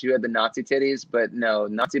Master 2 had the Nazi titties, but no,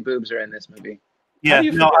 Nazi boobs are in this movie. Yeah,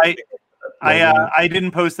 no, I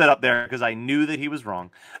didn't post that up there because I knew that he was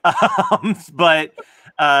wrong, but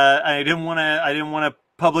I didn't want to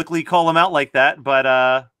publicly call him out like that.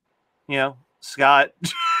 But you know, Scott,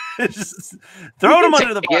 just throwing him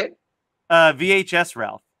under the bus. VHS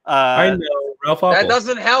Ralph. I know Ralph. That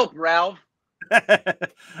doesn't help, Ralph.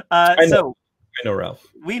 I know Ralph.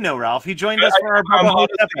 We know Ralph. He joined us for our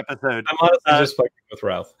episode. I'm honestly just fucking with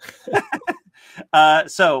Ralph.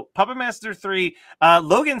 So Puppet Master 3,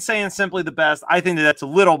 Logan's saying simply the best. I think that's a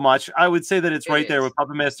little much. I would say that it's right there with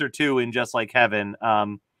Puppet Master 2 and Just Like Heaven.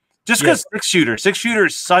 Just because Six Shooter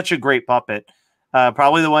is such a great puppet.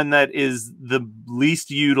 Probably the one that is the least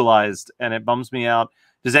utilized, and it bums me out.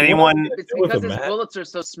 Does anyone? It's because his bullets are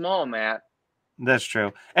so small, Matt. That's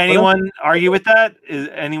true. Anyone argue with that? Is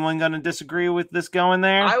anyone going to disagree with this going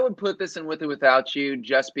there? I would put this in With or Without You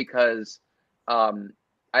just because I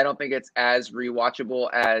don't think it's as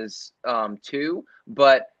rewatchable as 2,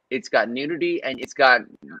 but it's got nudity and it's got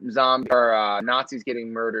Nazis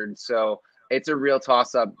getting murdered. So it's a real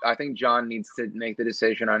toss-up. I think John needs to make the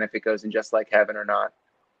decision on if it goes in Just Like Heaven or not.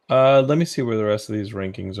 Let me see where the rest of these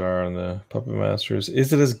rankings are on the Puppet Masters.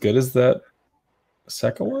 Is it as good as that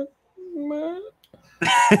second one?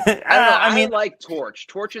 I mean, I like Torch.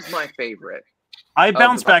 Torch is my favorite. I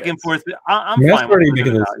bounce back and forth. I'm fine with With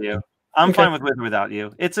or Without You. I'm fine with or Without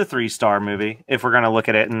You. It's a 3-star movie if we're going to look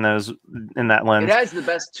at it in that lens. It has the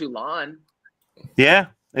best Toulon. Yeah,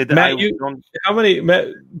 Matt, how many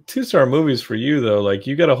 2-star movies for you though? Like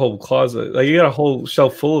you got a whole closet, like you got a whole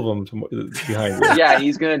shelf full of them behind you. Yeah,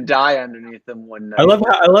 he's gonna die underneath them one night. I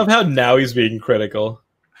love how now he's being critical.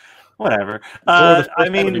 Whatever. I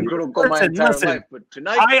mean, listen, life, but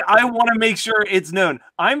tonight I want to make sure it's known.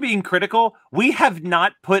 I'm being critical. We have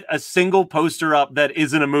not put a single poster up that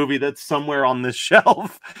isn't a movie that's somewhere on this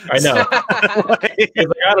shelf. I know. Like,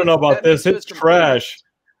 I don't know about this. It's trash.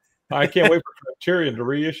 I can't wait for Criterion to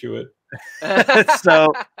reissue it.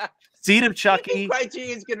 So, Seed of Chucky.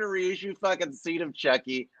 Criterion's gonna reissue fucking Seed of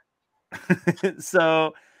Chucky.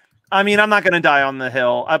 So, I mean, I'm not going to die on the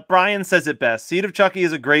hill. Brian says it best. Seed of Chucky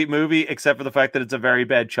is a great movie, except for the fact that it's a very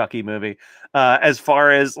bad Chucky movie. As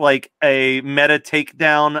far as like a meta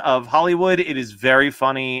takedown of Hollywood, it is very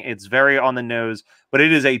funny. It's very on the nose, but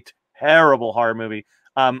it is a terrible horror movie.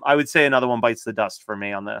 I would say another one bites the dust for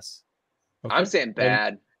me on this. Okay. I'm saying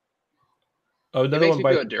bad. Oh, another one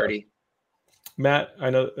bites the dirty. Matt, I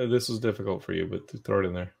know this was difficult for you, but throw it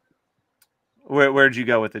in there. Where'd you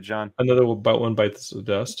go with it, John? Another one bites the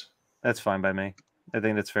dust. That's fine by me. I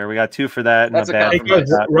think that's fair. We got 2 for that. That's hey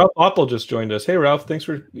guys, Ralph Oppel just joined us. Hey, Ralph, thanks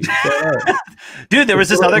for Dude, there was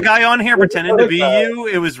this other guy on here pretending to be you.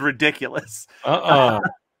 It was ridiculous.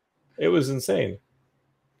 It was insane.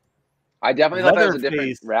 I definitely thought that was a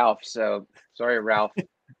different Ralph. So sorry, Ralph.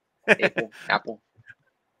 Apple.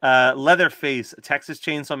 Leatherface, Texas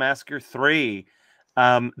Chainsaw Massacre 3.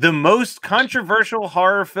 The most controversial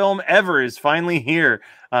horror film ever is finally here.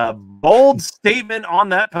 Bold statement on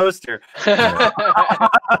that poster.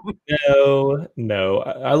 No.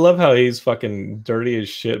 I love how he's fucking dirty as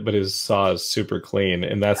shit, but his saw is super clean,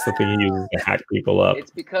 and that's the thing he uses to hack people up.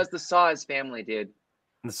 It's because the Saw is family, dude.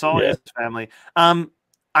 The Saw is family.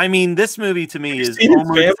 I mean, this movie to me is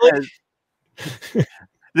almost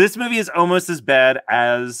this movie is almost as bad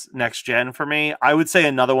as Next Gen for me. I would say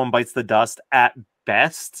another one bites the dust at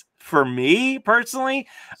best for me personally,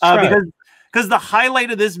 because the highlight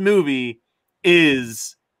of this movie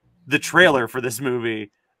is the trailer for this movie.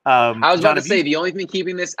 I was about to say the only thing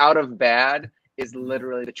keeping this out of bad is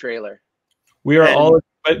literally the trailer. We are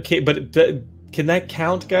but can that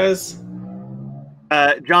count, guys?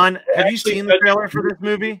 John, have you seen the trailer for this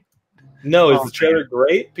movie? No, is the trailer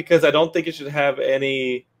great? Because I don't think it should have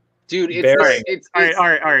any. Dude, it's all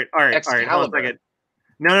right. Hold on a second.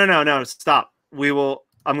 No. Stop.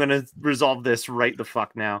 I'm gonna resolve this right the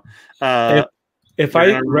fuck now. If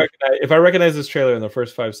I recognize this trailer in the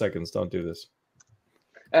first 5 seconds, don't do this.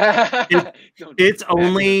 It's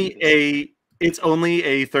only a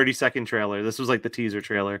 30-second trailer. This was like the teaser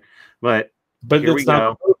trailer, but here we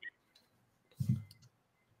go.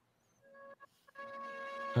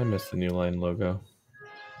 I missed the New Line logo.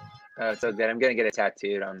 Oh, so good. I'm gonna get it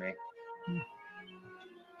tattooed on me.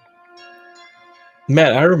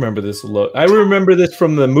 Matt, I remember this I remember this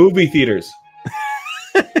from the movie theaters.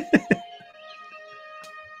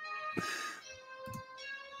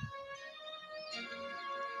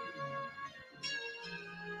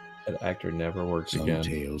 That actor never works again.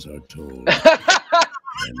 Some tales are told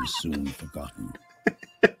and soon forgotten.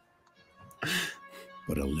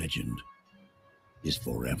 But a legend is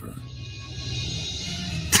forever.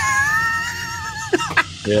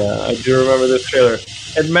 Yeah, I do remember this trailer.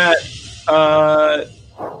 And Matt,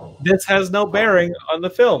 this has no bearing on the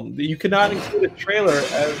film. You cannot include a trailer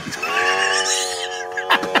as.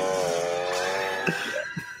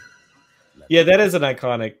 Yeah, that is an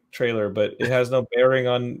iconic trailer, but it has no bearing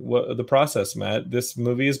on the process, Matt. This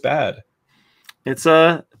movie is bad. It's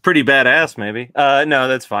pretty badass, maybe. No,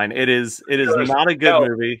 that's fine. It is not a good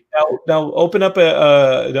movie. Now open up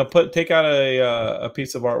take out a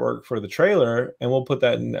piece of artwork for the trailer, and we'll put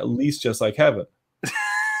that in At Least Just Like Heaven.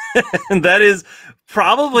 That is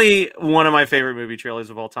probably one of my favorite movie trailers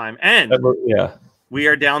of all time. And yeah, we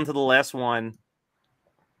are down to the last one.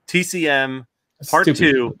 TCM Part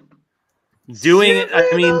 2. Doing,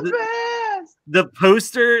 I mean, the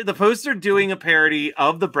poster doing a parody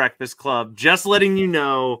of The Breakfast Club, just letting you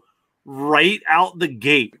know right out the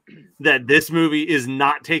gate that this movie is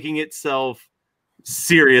not taking itself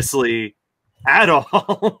seriously at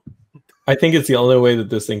all. I think it's the only way that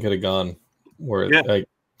this thing could have gone.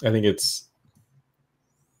 I think it's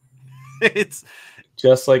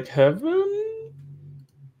Just Like Heaven.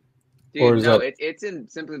 Dude, no, it's in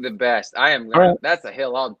Simply the Best. Right. That's a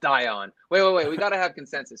hill I'll die on. Wait. We gotta have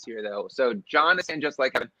consensus here, though. So John is saying Just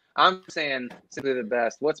Like Heaven. I'm saying Simply the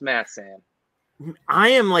Best. What's Matt saying? I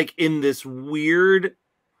am like in this weird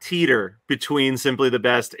teeter between Simply the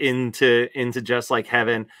Best into Just Like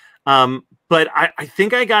Heaven. But I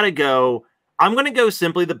think I gotta go. I'm gonna go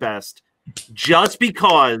Simply the Best, just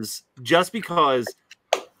because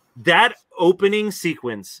that opening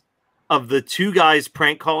sequence of the two guys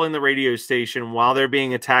prank calling the radio station while they're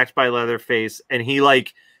being attacked by Leatherface, and he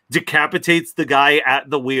like decapitates the guy at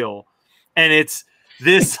the wheel, and it's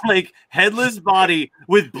this like headless body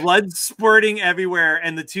with blood spurting everywhere,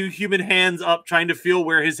 and the two human hands up trying to feel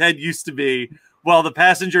where his head used to be, while the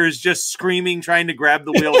passenger is just screaming, trying to grab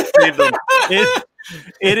the wheel to save them.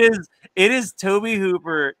 It is Tobe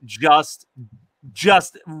Hooper just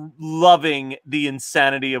loving the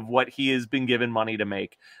insanity of what he has been given money to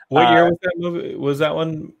make. What year was that movie? Was that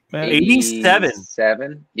one, Matt?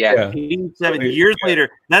 87. Yeah. 87 years later.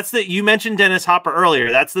 That's the, you mentioned Dennis Hopper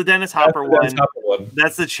earlier. That's the Dennis Hopper one.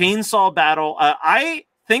 That's the chainsaw battle. I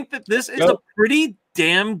think that this is a pretty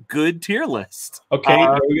damn good tier list. Okay,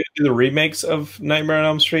 are we gonna do the remakes of Nightmare on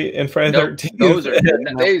Elm Street and Friday the 13th?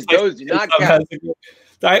 Those do not count.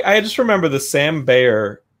 I just remember the Sam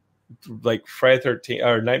Bayer like Friday 13th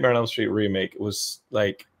or Nightmare on Elm Street remake was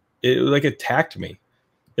like it attacked me.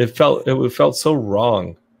 It felt so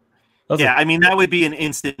wrong. Yeah, I mean that would be an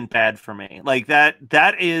instant bad for me. Like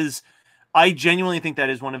that is, I genuinely think that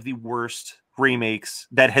is one of the worst remakes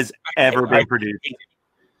that has ever been produced.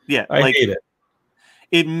 Yeah, I hate it.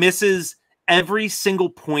 It misses every single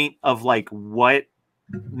point of like what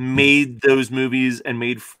made those movies and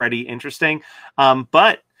made Freddy interesting.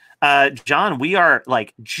 But John, we are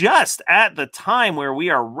like just at the time where we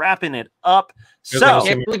are wrapping it up. So I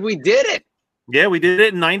can't believe we did it. Yeah, we did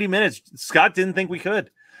it in 90 minutes. Scott didn't think we could.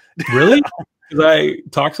 Really? Because I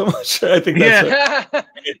talk so much. I think that's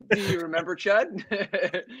Do you remember Chud?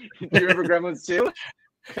 Do you remember Gremlins 2?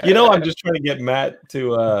 You know, I'm just trying to get Matt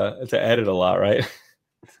to edit a lot, right?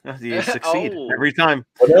 You succeed every time.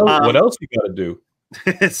 What else you got to do?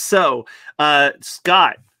 So,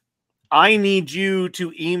 Scott, I need you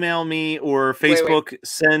to email me or Facebook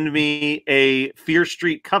send me a Fear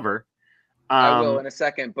Street cover. I will in a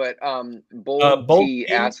second, but Bold T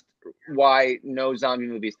asked why no zombie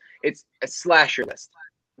movies. It's a slasher list.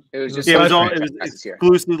 It was just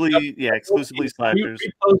exclusively slashers.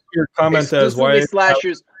 Post your comment as why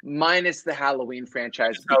slashers minus the Halloween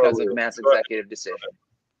franchise because of mass executive decision.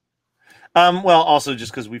 Well, also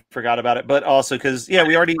just because we forgot about it, but also because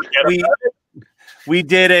we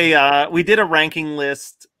did a ranking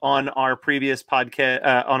list on our previous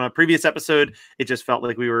podcast on a previous episode. It just felt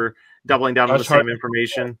like we were doubling down on the same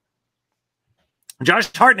information. Josh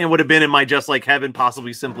Hartnett would have been in my Just Like Heaven,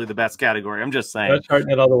 possibly simply the best category. I'm just saying. Josh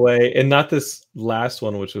Hartnett all the way, and not this last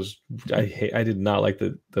one, which was I did not like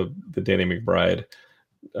the Danny McBride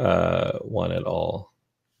one at all.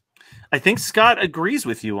 I think Scott agrees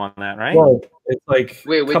with you on that, right? Well, it's like,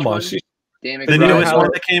 which come one? on, the newest one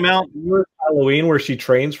that came out, Halloween, where she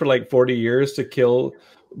trains for like 40 years to kill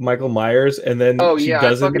Michael Myers, and then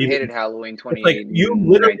I fucking hated Halloween 2018. Like you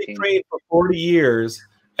literally trained for 40 years,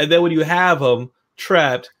 and then when you have them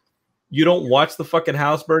trapped, you don't watch the fucking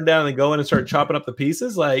house burn down and go in and start chopping up the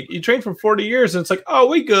pieces. Like you train for 40 years, and it's like, oh,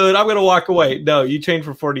 we good. I'm gonna walk away. No, you train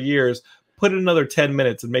for 40 years. Put in another 10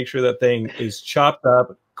 minutes and make sure that thing is chopped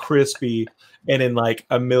up, crispy, and in like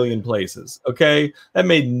a million places. Okay, that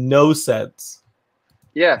made no sense.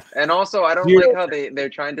 Yeah, and also I don't like how they're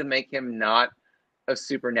trying to make him not a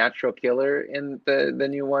supernatural killer in the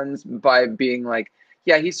new ones by being like,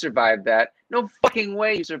 yeah, he survived that. No fucking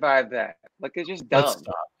way he survived that. Like it's just dumb. Let's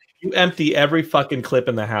stop. You empty every fucking clip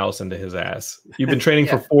in the house into his ass. You've been training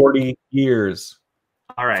for 40 years.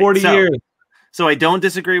 All right, 40 years. So I don't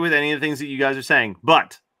disagree with any of the things that you guys are saying,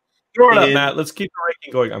 but throw it up, Matt. Let's keep the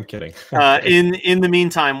ranking going. I'm kidding. In the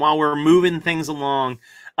meantime, while we're moving things along,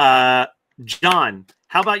 John,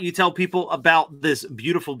 how about you tell people about this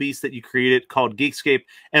beautiful beast that you created called Geekscape?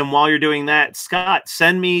 And while you're doing that, Scott,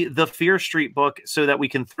 send me the Fear Street book so that we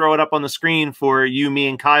can throw it up on the screen for you, me,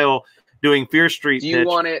 and Kyle doing Fear Street. Do you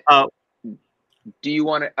want it? Do you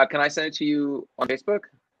want it? Can I send it to you on Facebook?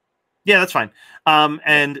 Yeah, that's fine.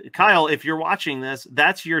 And Kyle, if you're watching this,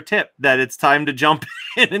 that's your tip that it's time to jump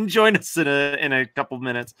in and join us in a couple of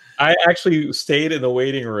minutes. I actually stayed in the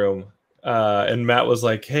waiting room. And Matt was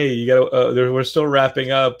like, hey, you gotta we're still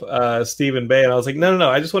wrapping up Stephen Bay, and I was like, no,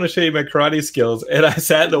 I just want to show you my karate skills. And I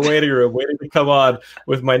sat in the waiting room waiting to come on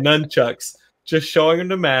with my nunchucks, just showing them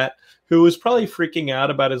to Matt, who was probably freaking out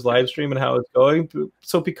about his live stream and how it's going.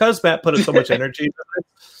 So because Matt put so much energy into it,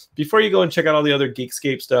 before you go and check out all the other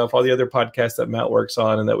Geekscape stuff, all the other podcasts that Matt works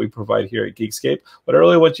on and that we provide here at Geekscape, what I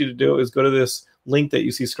really want you to do is go to this link that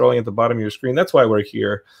you see scrolling at the bottom of your screen. That's why we're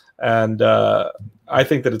here. And I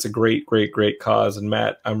think that it's a great cause. And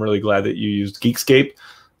Matt, I'm really glad that you used Geekscape,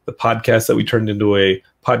 the podcast that we turned into a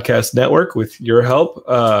podcast network with your help.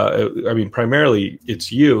 I mean, primarily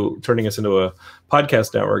it's you turning us into a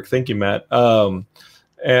podcast network. Thank you, Matt.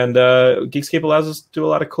 And Geekscape allows us to do a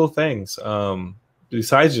lot of cool things.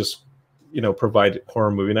 Besides just, provide horror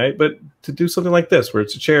movie night, but to do something like this where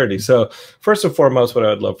it's a charity. So first and foremost, what I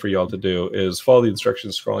would love for you all to do is follow the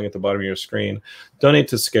instructions scrolling at the bottom of your screen, donate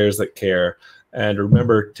to Scares That Care, and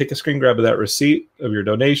remember, take a screen grab of that receipt of your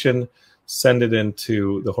donation, send it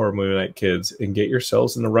into the Horror Movie Night Kids, and get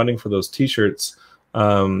yourselves in the running for those t-shirts,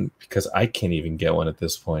 because I can't even get one at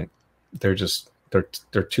this point. They're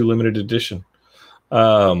too limited edition.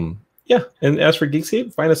 Yeah, and as for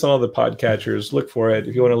Geekscape, find us on all the podcatchers. Look for it.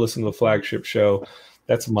 If you want to listen to the flagship show,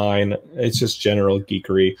 that's mine. It's just general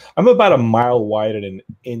geekery. I'm about a mile wide and an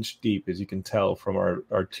inch deep, as you can tell from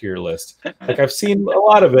our tier list. Like, I've seen a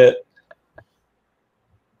lot of it.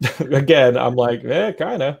 Again, I'm like,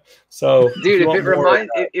 kind of. So, dude,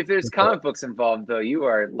 if there's comic books involved, though, you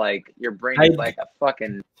are like, your brain is like a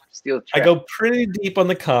fucking steel trap. I go pretty deep on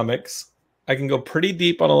the comics. I can go pretty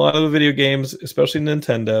deep on a lot of the video games, especially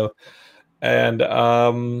Nintendo, and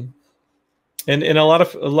in a lot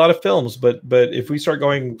of films. But if we start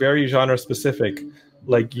going very genre specific,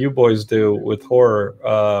 like you boys do with horror,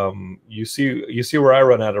 you see where I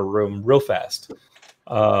run out of room real fast.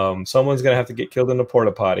 Someone's gonna have to get killed in a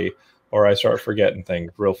porta potty, or I start forgetting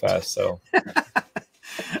things real fast. So,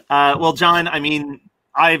 well, John, I mean,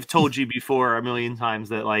 I've told you before a million times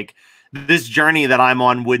that, like, this journey that I'm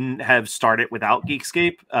on wouldn't have started without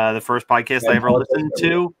Geekscape, the first podcast I ever listened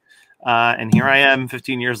to. And here I am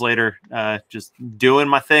 15 years later, just doing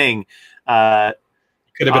my thing. You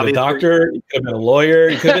could have been a doctor, you could have been a lawyer,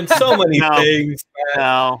 you could have been so many things.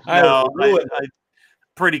 No, I'm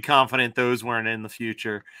pretty confident those weren't in the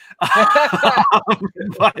future.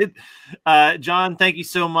 But John, thank you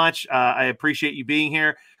so much. I appreciate you being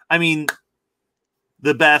here. I mean,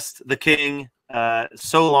 the best, the king.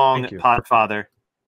 So long, Podfather.